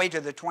all the way to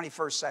the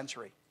 21st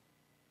century.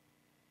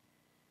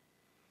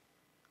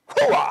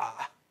 Hooah!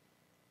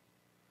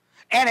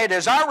 And it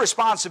is our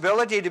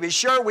responsibility to be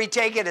sure we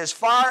take it as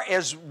far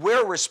as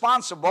we're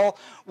responsible.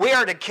 We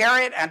are to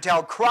carry it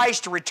until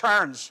Christ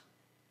returns.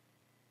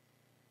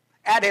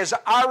 That is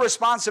our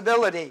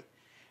responsibility.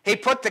 He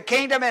put the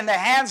kingdom in the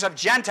hands of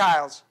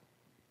Gentiles.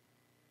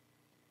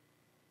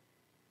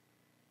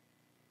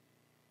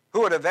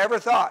 Who would have ever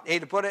thought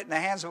he'd put it in the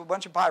hands of a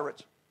bunch of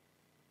pirates?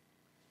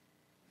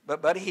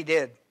 But he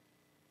did.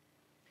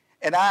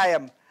 And I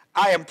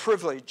am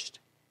privileged.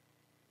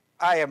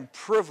 I am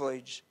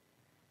privileged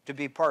to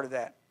be part of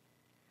that.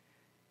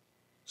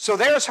 So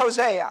there's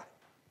Hosea.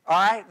 All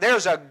right?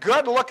 There's a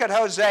good look at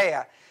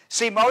Hosea.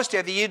 See, most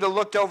of you'd have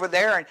looked over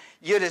there and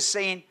you'd have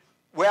seen,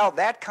 well,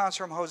 that comes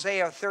from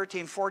Hosea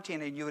 13,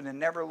 14, and you would have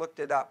never looked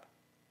it up.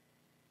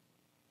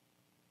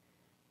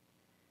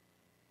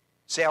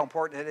 See how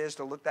important it is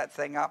to look that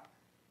thing up?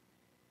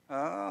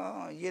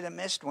 Oh, you'd have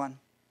missed one.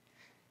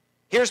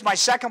 Here's my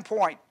second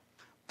point.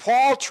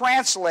 Paul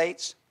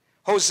translates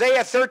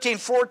Hosea 13,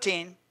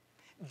 14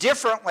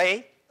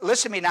 differently,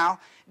 listen to me now,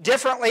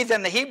 differently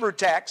than the Hebrew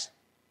text,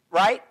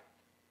 right?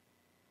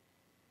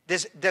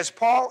 Does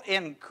Paul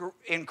in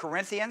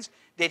Corinthians,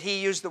 did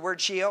he use the word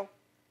Sheol?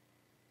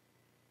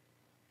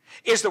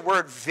 Is the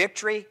word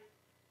victory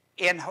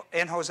in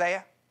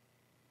Hosea?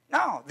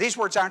 No, these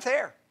words aren't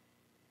there.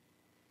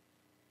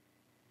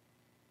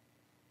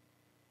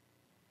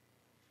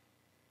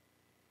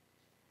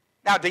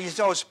 Now, do you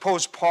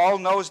suppose Paul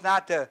knows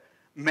not to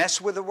mess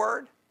with the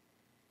word?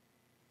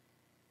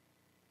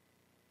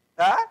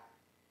 Huh?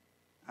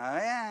 Oh,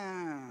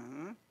 yeah.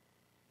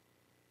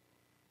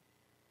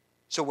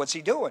 So what's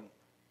he doing?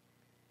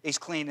 He's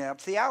cleaning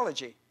up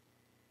theology.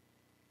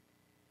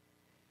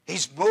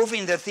 He's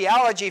moving the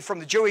theology from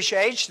the Jewish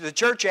age to the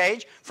church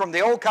age, from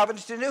the Old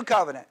Covenant to the New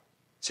Covenant.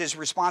 It's his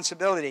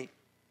responsibility.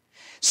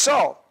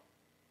 So,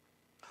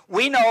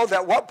 we know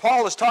that what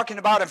Paul is talking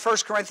about in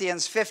 1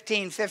 Corinthians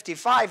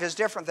 15:55 is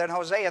different than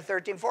Hosea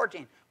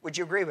 13:14. Would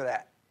you agree with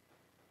that?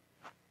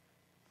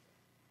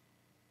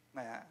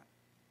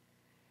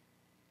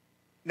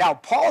 Now,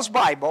 Paul's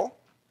Bible,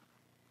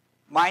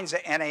 mine's the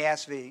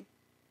NASV,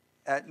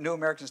 New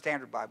American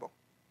Standard Bible.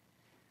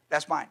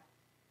 That's mine.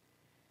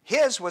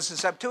 His was the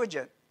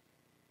Septuagint.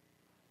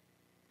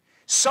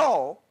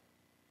 So,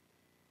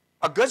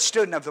 a good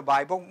student of the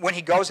Bible, when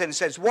he goes in and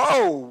says,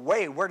 whoa,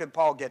 wait, where did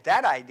Paul get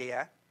that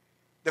idea?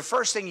 The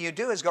first thing you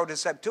do is go to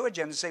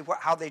Septuagint and see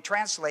how they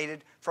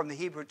translated from the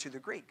Hebrew to the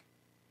Greek.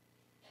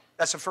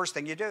 That's the first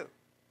thing you do.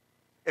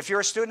 If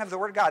you're a student of the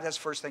Word of God, that's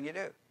the first thing you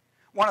do.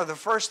 One of the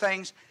first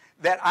things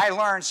that I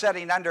learned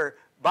sitting under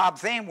Bob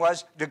Thiem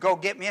was to go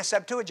get me a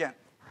Septuagint.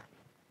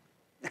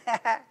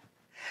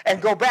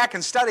 And go back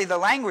and study the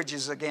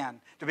languages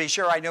again to be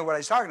sure I knew what I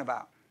was talking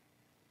about.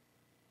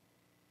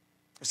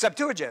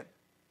 Septuagint.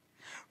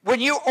 When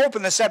you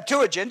open the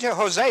Septuagint to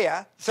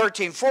Hosea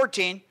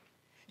 13:14,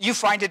 you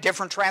find a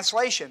different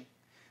translation.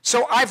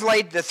 So I've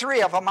laid the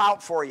three of them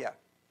out for you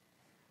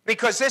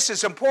because this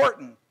is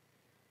important.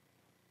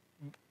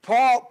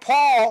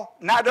 Paul,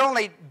 not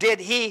only did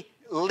he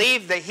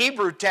leave the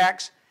Hebrew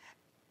text,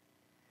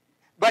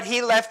 but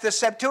he left the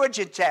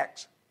Septuagint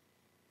text.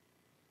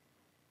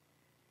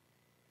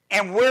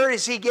 And where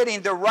is he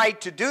getting the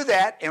right to do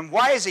that? And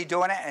why is he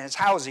doing it? And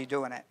how is he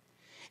doing it?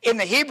 In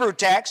the Hebrew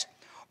text,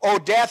 O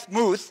death,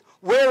 muth,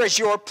 where is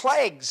your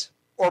plagues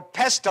or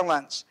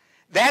pestilence?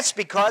 That's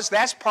because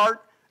that's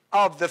part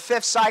of the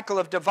fifth cycle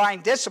of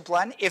divine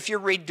discipline. If you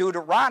read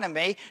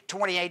Deuteronomy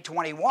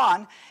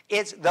 28:21,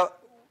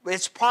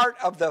 it's part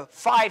of the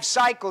 5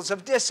 cycles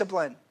of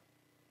discipline.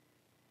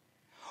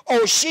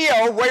 O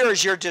Sheol, where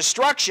is your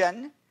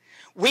destruction?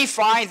 We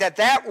find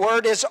that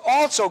word is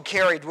also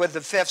carried with the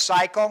 5th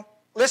cycle.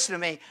 Listen to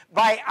me.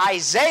 By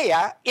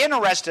Isaiah,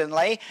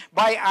 interestingly,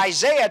 by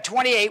Isaiah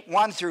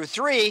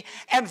 28:1-3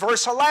 and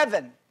verse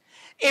 11.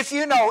 If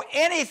you know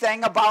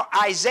anything about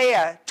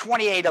Isaiah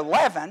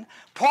 28:11,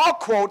 Paul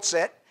quotes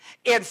it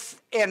in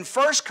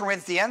 1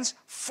 Corinthians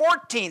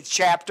 14th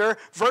chapter,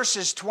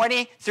 verses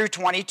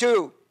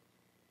 20-22.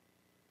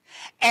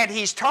 And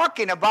he's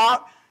talking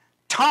about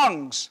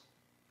tongues.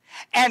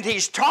 And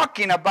he's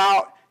talking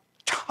about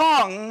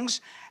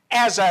tongues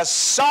as a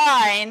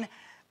sign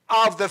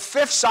of the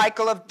 5th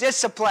cycle of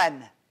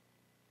discipline.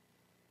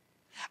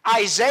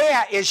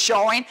 Isaiah is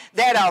showing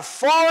that a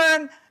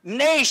foreign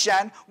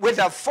nation with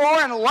a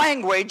foreign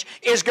language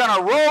is going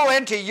to roll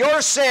into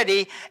your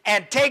city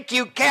and take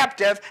you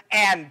captive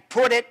and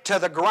put it to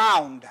the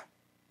ground.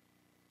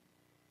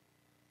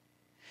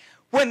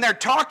 When they're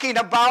talking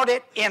about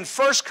it in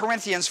 1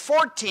 Corinthians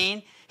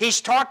 14,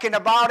 he's talking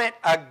about it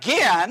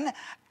again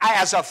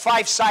as a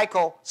 5th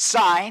cycle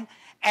sign,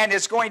 and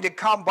it's going to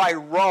come by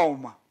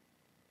Rome.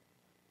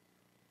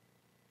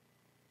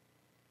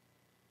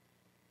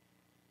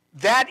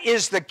 That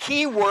is the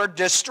key word,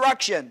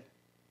 destruction,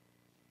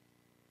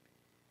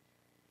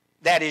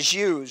 that is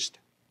used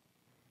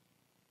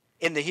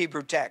in the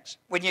Hebrew text.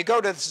 When you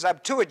go to the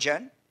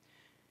Septuagint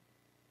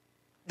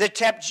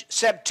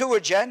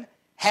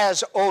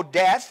has O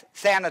death,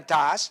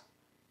 thanatos.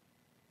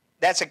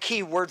 That's a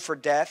key word for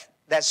death.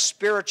 That's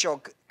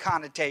spiritual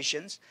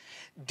connotations.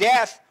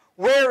 Death,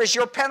 where is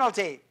your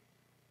penalty?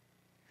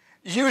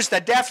 Use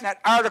the definite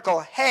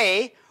article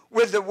hey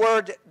with the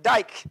word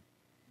dike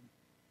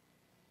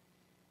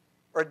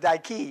or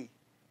dike.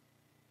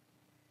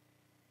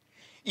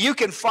 You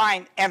can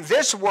find, and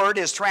this word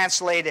is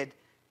translated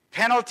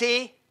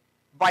penalty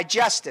by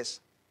justice.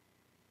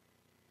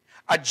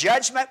 A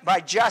judgment by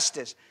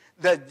justice.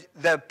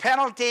 The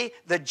penalty,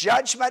 the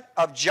judgment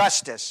of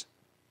justice.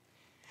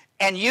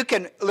 And you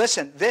can,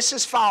 listen, this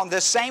is found,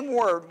 the same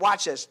word,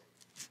 watch this,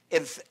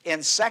 in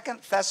 2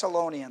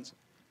 Thessalonians.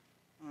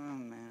 Oh,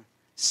 man.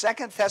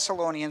 2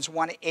 Thessalonians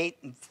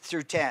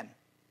 1:8-10.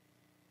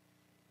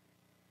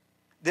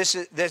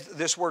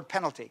 This word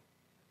penalty.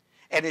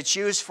 And it's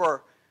used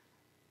for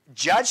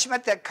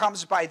judgment that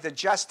comes by the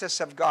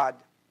justice of God.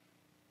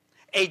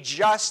 A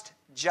just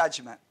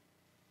judgment.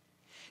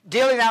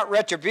 Dealing out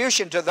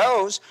retribution to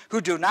those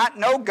who do not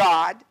know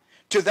God,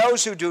 to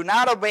those who do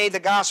not obey the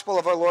gospel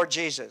of our Lord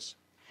Jesus.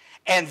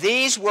 And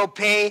these will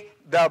pay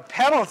the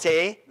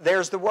penalty,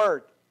 there's the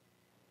word.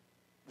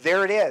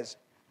 There it is.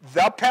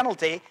 The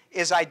penalty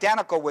is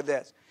identical with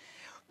this.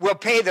 Will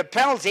pay the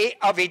penalty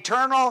of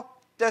eternal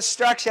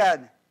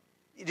destruction.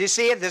 Do you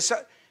see it?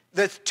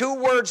 The two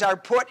words are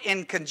put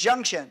in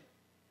conjunction.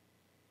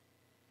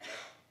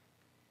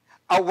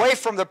 Away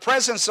from the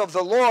presence of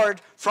the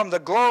Lord, from the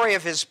glory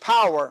of his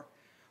power,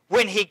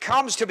 when he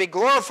comes to be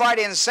glorified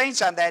in the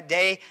saints on that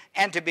day,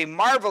 and to be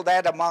marveled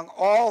at among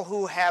all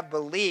who have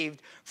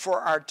believed, for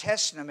our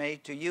testimony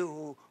to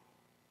you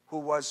who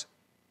was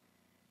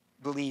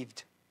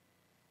believed.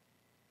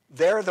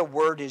 There the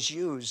word is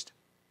used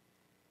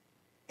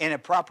in a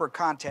proper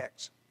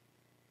context.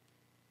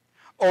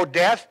 O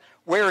death,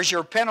 where is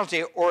your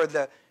penalty, or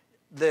the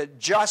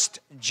just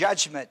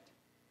judgment?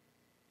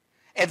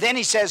 And then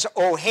he says,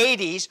 O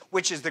Hades,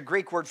 which is the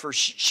Greek word for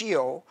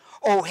Sheol.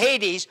 O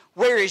Hades,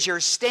 where is your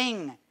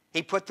sting?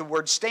 He put the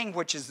word sting,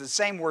 which is the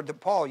same word that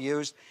Paul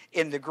used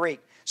in the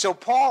Greek. So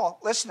Paul,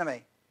 listen to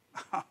me.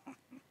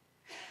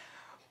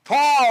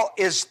 Paul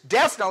is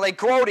definitely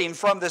quoting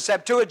from the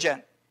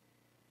Septuagint.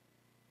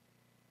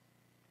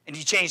 And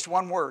he changed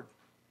one word.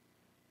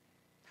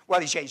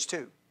 Well, he changed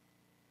two.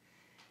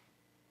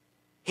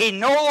 He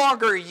no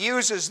longer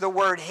uses the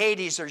word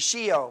Hades or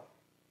Sheol.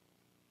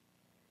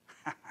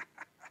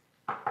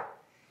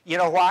 You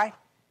know why?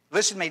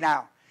 Listen to me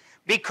now.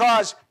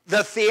 Because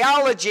the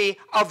theology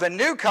of the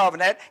New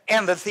Covenant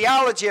and the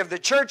theology of the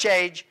church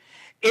age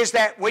is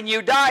that when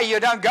you die, you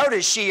don't go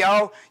to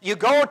Sheol. You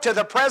go to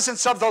the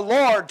presence of the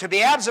Lord. To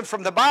be absent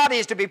from the body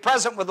is to be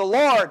present with the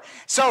Lord.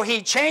 So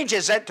he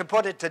changes it to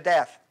put it to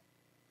death.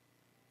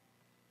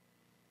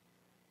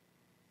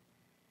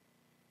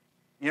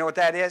 You know what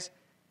that is?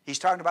 He's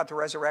talking about the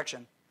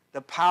resurrection.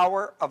 The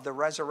power of the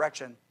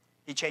resurrection.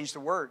 He changed the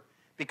word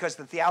because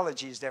the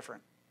theology is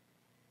different.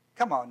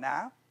 Come on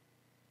now.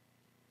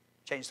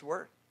 Change the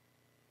word.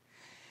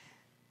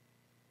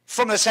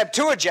 From the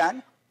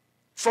Septuagint,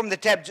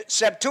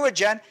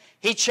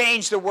 he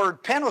changed the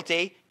word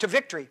penalty to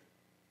victory.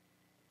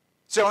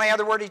 It's the only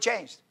other word he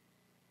changed.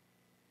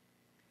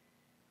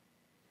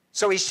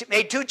 So he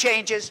made two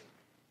changes,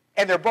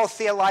 and they're both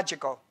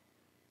theological.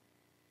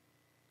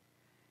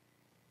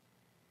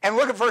 And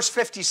look at verse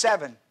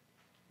 57.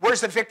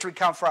 Where's the victory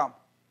come from?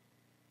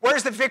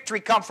 Where's the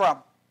victory come from?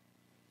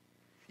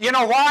 You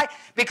know why?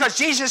 Because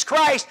Jesus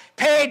Christ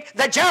paid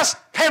the just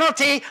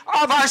penalty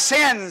of our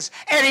sins.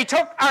 And he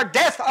took our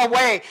death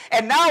away.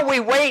 And now we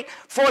wait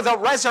for the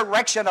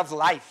resurrection of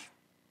life.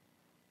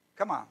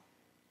 Come on.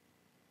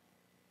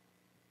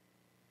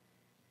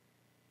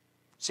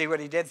 See what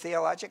he did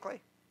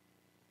theologically?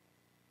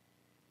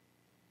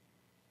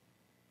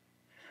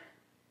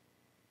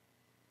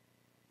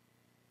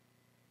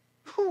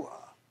 Whew.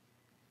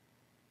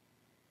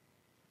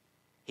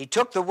 He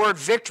took the word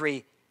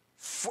victory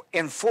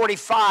in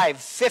 45,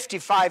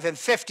 55, and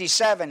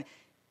 57,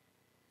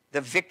 the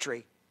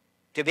victory.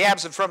 To be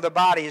absent from the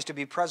body is to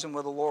be present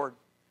with the Lord.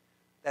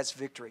 That's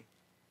victory.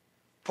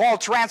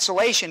 Paul's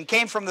translation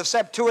came from the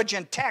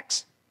Septuagint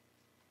text.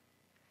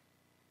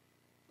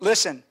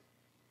 Listen,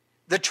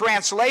 the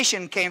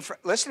translation came from,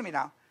 listen to me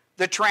now.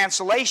 The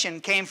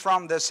translation came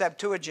from the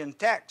Septuagint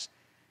text,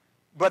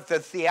 but the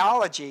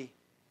theology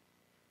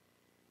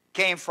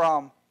came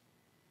from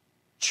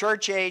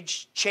church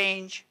age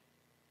change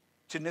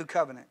to new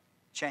covenant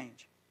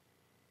change.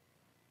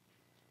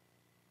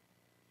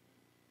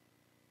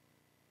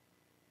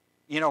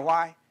 You know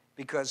why?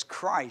 Because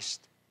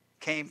Christ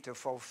came to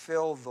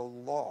fulfill the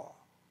law.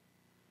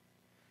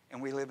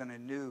 And we live in a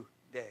new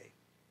day.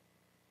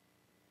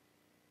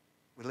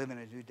 We live in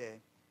a new day.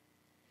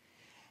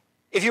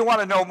 If you want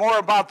to know more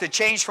about the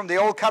change from the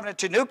old covenant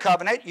to new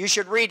covenant, you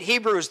should read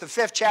Hebrews, the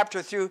 5th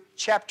chapter through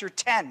chapter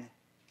 10.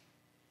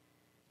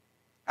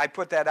 I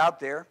put that out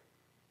there,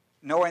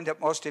 knowing that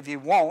most of you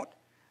won't.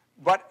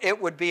 But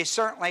it would be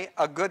certainly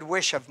a good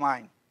wish of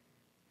mine.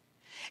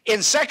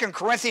 In 2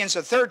 Corinthians,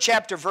 the 3rd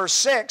chapter, verse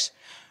 6,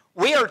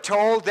 we are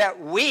told that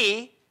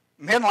we,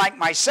 men like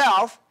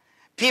myself,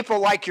 people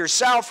like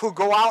yourself who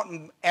go out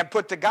and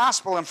put the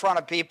gospel in front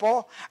of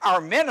people,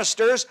 are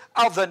ministers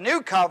of the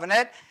new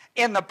covenant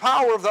in the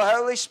power of the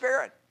Holy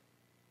Spirit.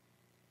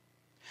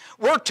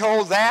 We're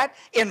told that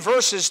in the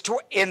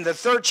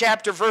 3rd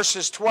chapter,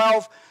 verses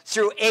 12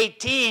 through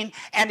 18,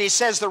 and he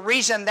says the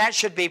reason that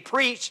should be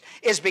preached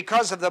is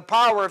because of the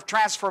power of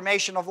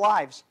transformation of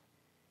lives.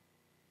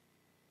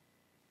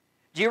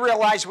 Do you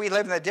realize we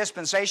live in the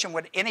dispensation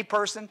when any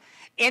person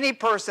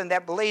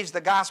that believes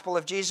the gospel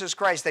of Jesus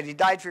Christ, that he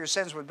died for your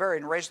sins, was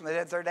buried, and raised from the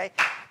dead the third day,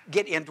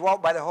 get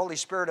indwelt by the Holy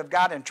Spirit of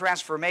God, and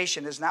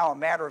transformation is now a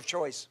matter of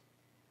choice.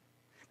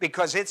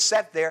 Because it's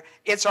set there,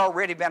 it's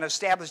already been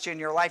established in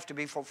your life to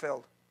be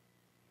fulfilled.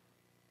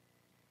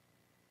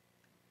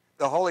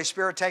 The Holy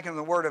Spirit, taking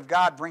the Word of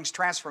God, brings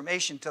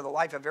transformation to the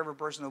life of every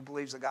person who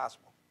believes the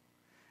gospel.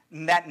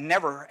 And that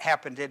never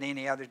happened in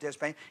any other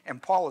dispensation.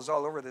 And Paul is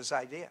all over this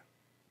idea.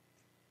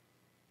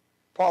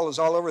 Paul is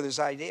all over this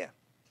idea.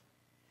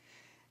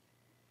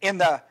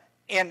 In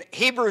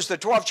Hebrews, the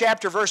 12th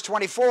chapter, verse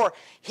 24,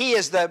 he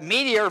is the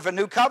mediator of a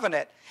new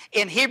covenant.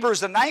 In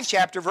Hebrews, the 9th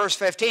chapter, verse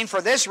 15,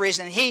 for this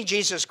reason, he,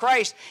 Jesus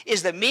Christ,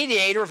 is the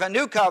mediator of a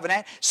new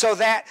covenant, so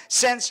that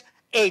since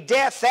a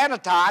death,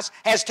 thanatos,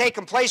 has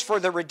taken place for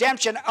the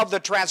redemption of the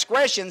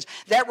transgressions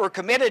that were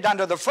committed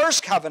under the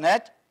first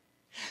covenant,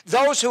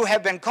 those who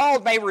have been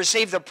called may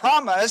receive the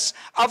promise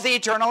of the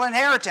eternal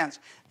inheritance.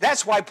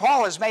 That's why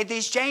Paul has made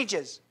these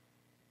changes.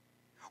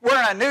 We're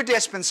in a new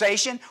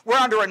dispensation, we're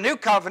under a new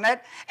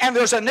covenant, and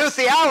there's a new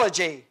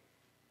theology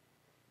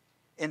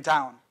in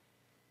town.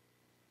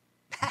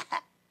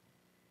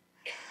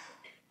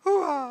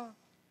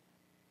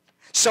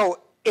 So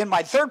in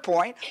my third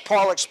point,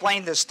 Paul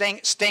explained the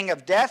sting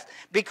of death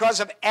because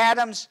of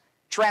Adam's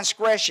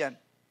transgression.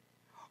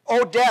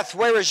 Oh, death,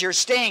 where is your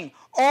sting?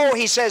 Oh,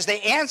 he says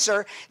the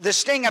answer, the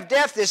sting of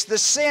death is the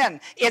sin.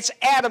 It's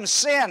Adam's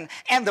sin,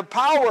 and the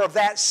power of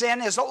that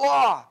sin is the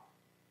law.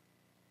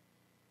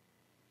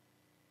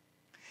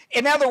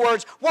 In other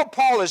words, what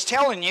Paul is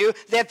telling you,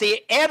 that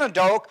the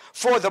antidote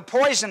for the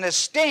poisonous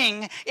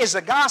sting is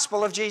the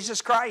gospel of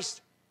Jesus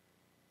Christ.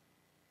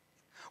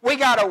 We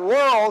got a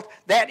world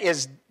that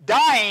is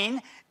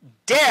dying,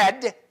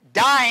 dead,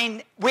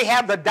 dying. We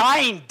have the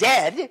dying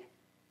dead,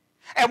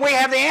 and we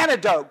have the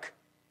antidote.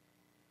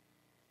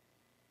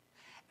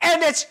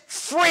 And it's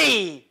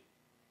free.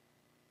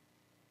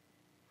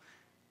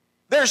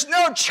 There's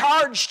no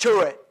charge to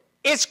it.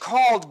 It's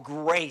called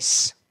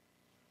grace.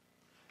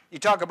 You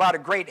talk about a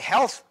great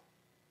health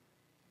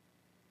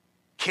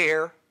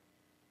care.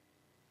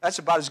 That's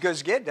about as good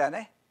as it gets, doesn't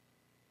it?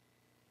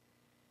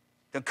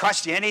 Don't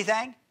cost you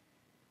anything.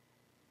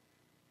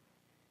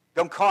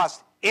 Don't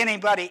cost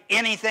anybody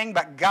anything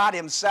but God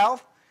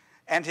himself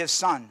and his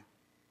Son,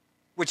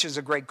 which is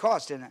a great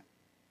cost, isn't it?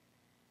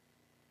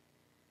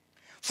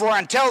 For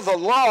until the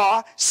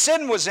law,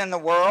 sin was in the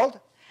world,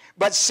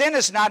 but sin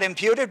is not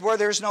imputed where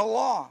there's no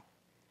law.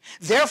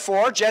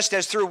 Therefore, just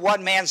as through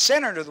one man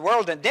sin entered the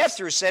world, and death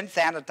through sin,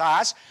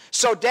 thanatos,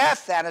 so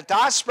death,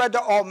 thanatos, spread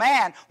to all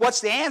man. What's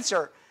the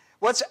answer?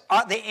 What's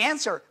the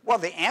answer? Well,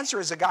 the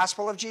answer is the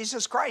gospel of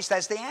Jesus Christ.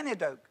 That's the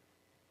antidote.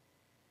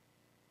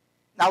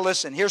 Now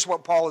listen, here's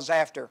what Paul is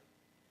after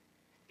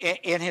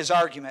in his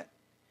argument.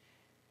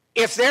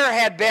 If there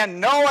had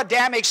been no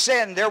Adamic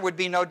sin, there would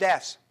be no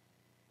deaths.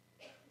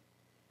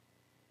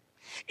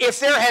 If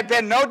there had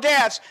been no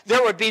deaths,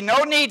 there would be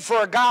no need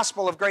for a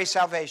gospel of grace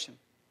salvation.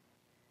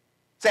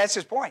 That's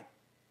his point.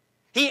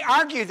 He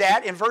argued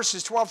that in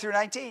verses 12 through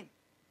 19.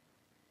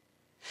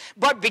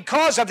 But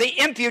because of the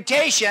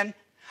imputation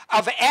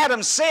of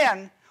Adam's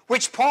sin,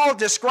 which Paul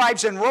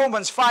describes in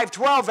Romans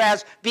 5:12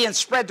 as being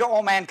spread to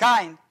all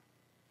mankind,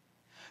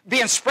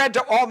 being spread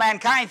to all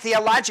mankind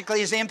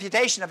theologically is the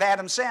imputation of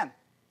Adam's sin.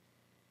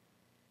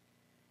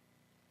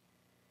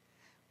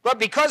 But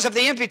because of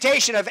the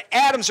imputation of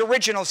Adam's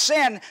original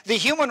sin, the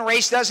human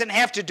race doesn't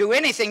have to do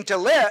anything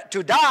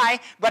to die,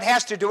 but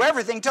has to do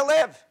everything to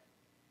live.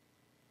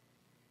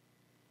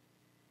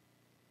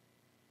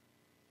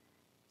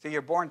 So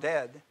you're born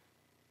dead.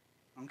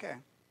 Okay.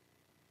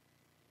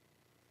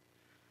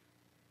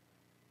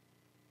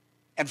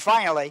 And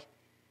finally,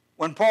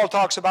 when Paul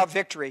talks about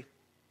victory,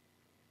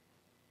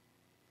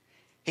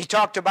 he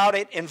talked about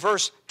it in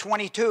verse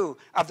 22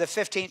 of the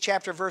 15th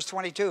chapter, verse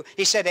 22.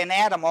 He said, in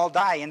Adam all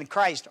die, and in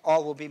Christ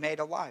all will be made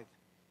alive.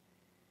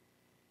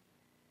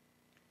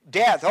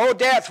 Death, oh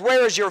death,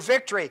 where is your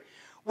victory?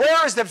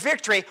 Where is the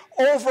victory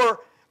over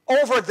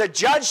the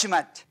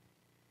judgment?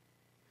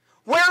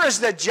 Where is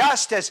the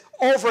justice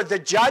over the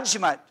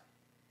judgment?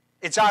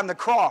 It's on the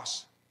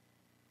cross.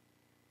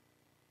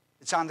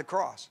 It's on the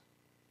cross.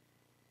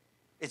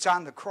 It's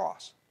on the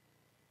cross.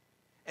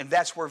 And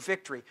that's where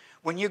victory.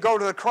 When you go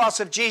to the cross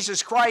of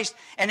Jesus Christ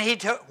and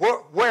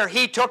where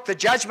he took the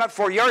judgment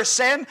for your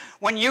sin,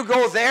 when you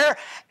go there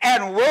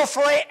and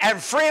willfully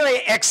and freely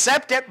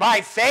accept it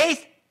by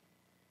faith,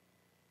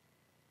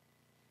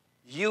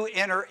 you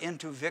enter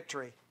into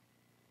victory.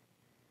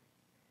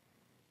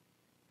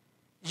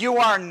 You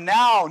are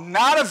now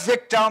not a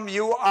victim,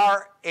 you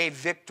are a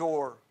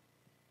victor.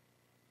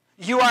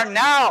 You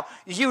now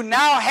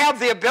have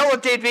the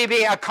ability to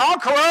be a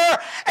conqueror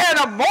and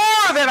a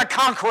more than a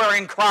conqueror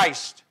in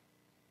Christ.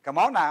 Come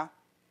on now.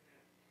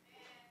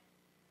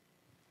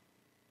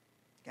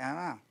 Come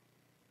on.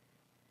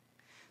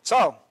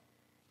 So,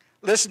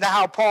 listen to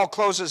how Paul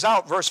closes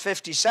out verse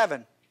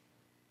 57.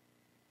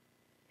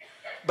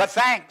 But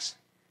thanks.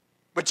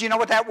 But you know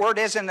what that word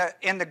is in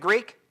the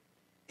Greek?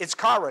 It's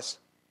charis.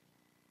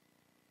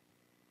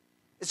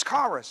 It's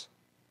charis.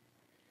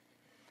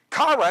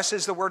 Charis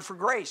is the word for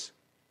grace.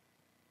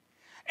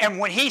 And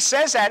when he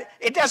says that,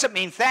 it doesn't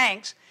mean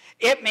thanks.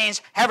 It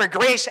means have a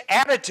grace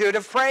attitude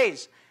of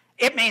praise.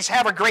 It means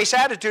have a grace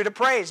attitude of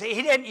praise.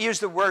 He didn't use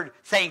the word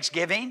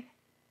thanksgiving.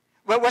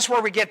 Well, that's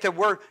where we get the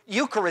word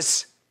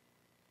Eucharist.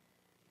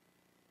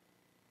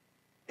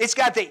 It's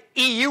got the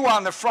EU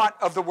on the front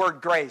of the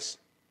word grace.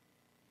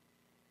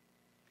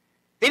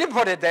 He didn't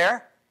put it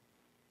there.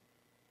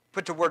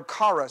 Put the word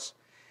charis.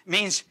 It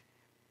means,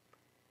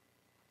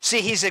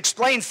 see, he's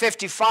explained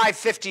 55,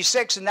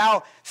 56, and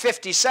now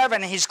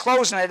 57, and he's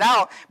closing it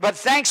out. But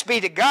thanks be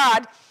to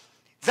God,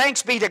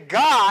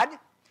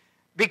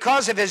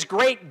 because of his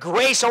great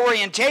grace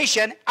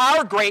orientation,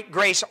 our great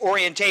grace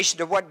orientation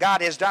to what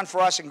God has done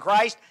for us in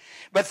Christ.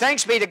 But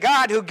thanks be to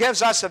God who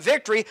gives us a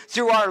victory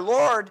through our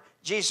Lord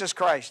Jesus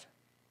Christ.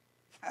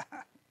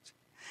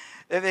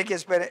 If it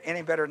gets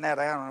any better than that,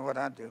 I don't know what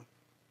I'd do.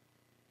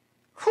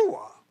 Whew.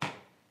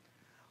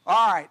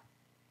 All right.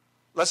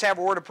 Let's have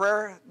a word of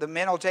prayer. The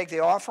men will take the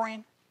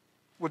offering.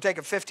 We'll take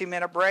a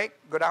 15-minute break,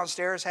 go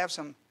downstairs, have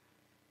some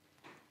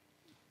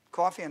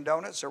coffee and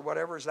donuts or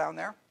whatever is down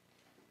there.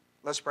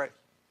 Let's pray.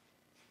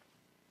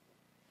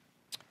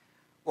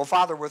 Well,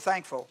 Father, we're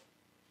thankful.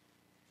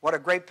 What a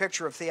great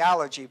picture of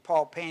theology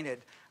Paul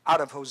painted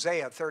out of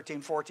Hosea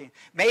 13:14.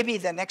 Maybe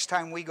the next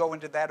time we go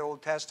into that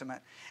Old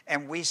Testament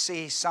and we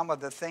see some of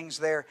the things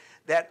there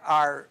that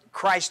are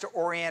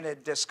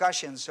Christ-oriented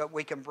discussions, so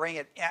we can bring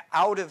it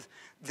out of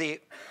the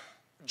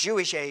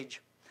Jewish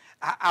age,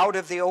 out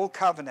of the Old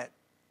Covenant,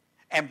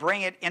 and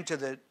bring it into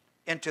the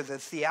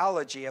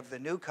theology of the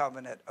New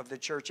Covenant of the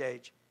church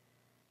age,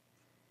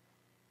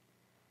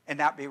 and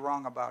not be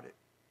wrong about it.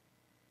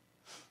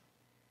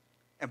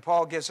 And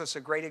Paul gives us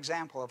a great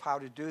example of how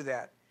to do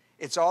that.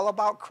 It's all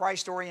about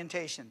Christ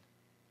orientation,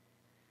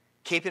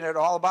 keeping it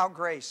all about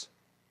grace,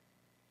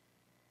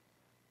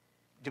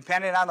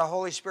 depending on the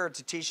Holy Spirit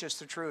to teach us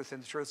the truth,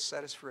 and the truth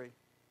set us free.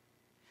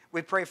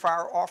 We pray for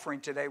our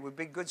offering today. We'd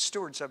be good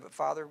stewards of it,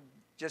 Father.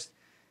 Just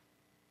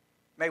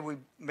may we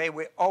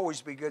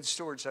always be good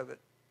stewards of it.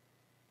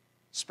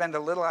 Spend a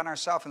little on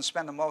ourselves and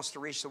spend the most to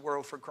reach the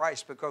world for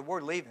Christ, because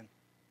we're leaving.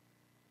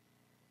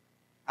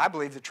 I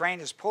believe the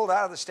train is pulled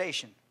out of the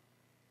station.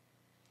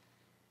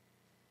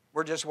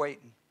 We're just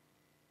waiting.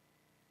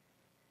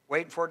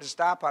 Waiting for it to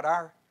stop at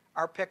our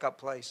pickup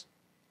place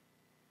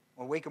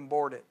when we can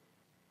board it.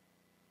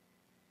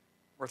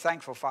 We're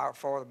thankful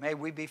for it. May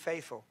we be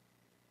faithful.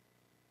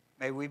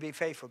 May we be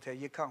faithful till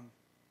you come.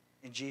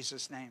 In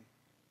Jesus' name,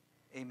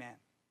 amen.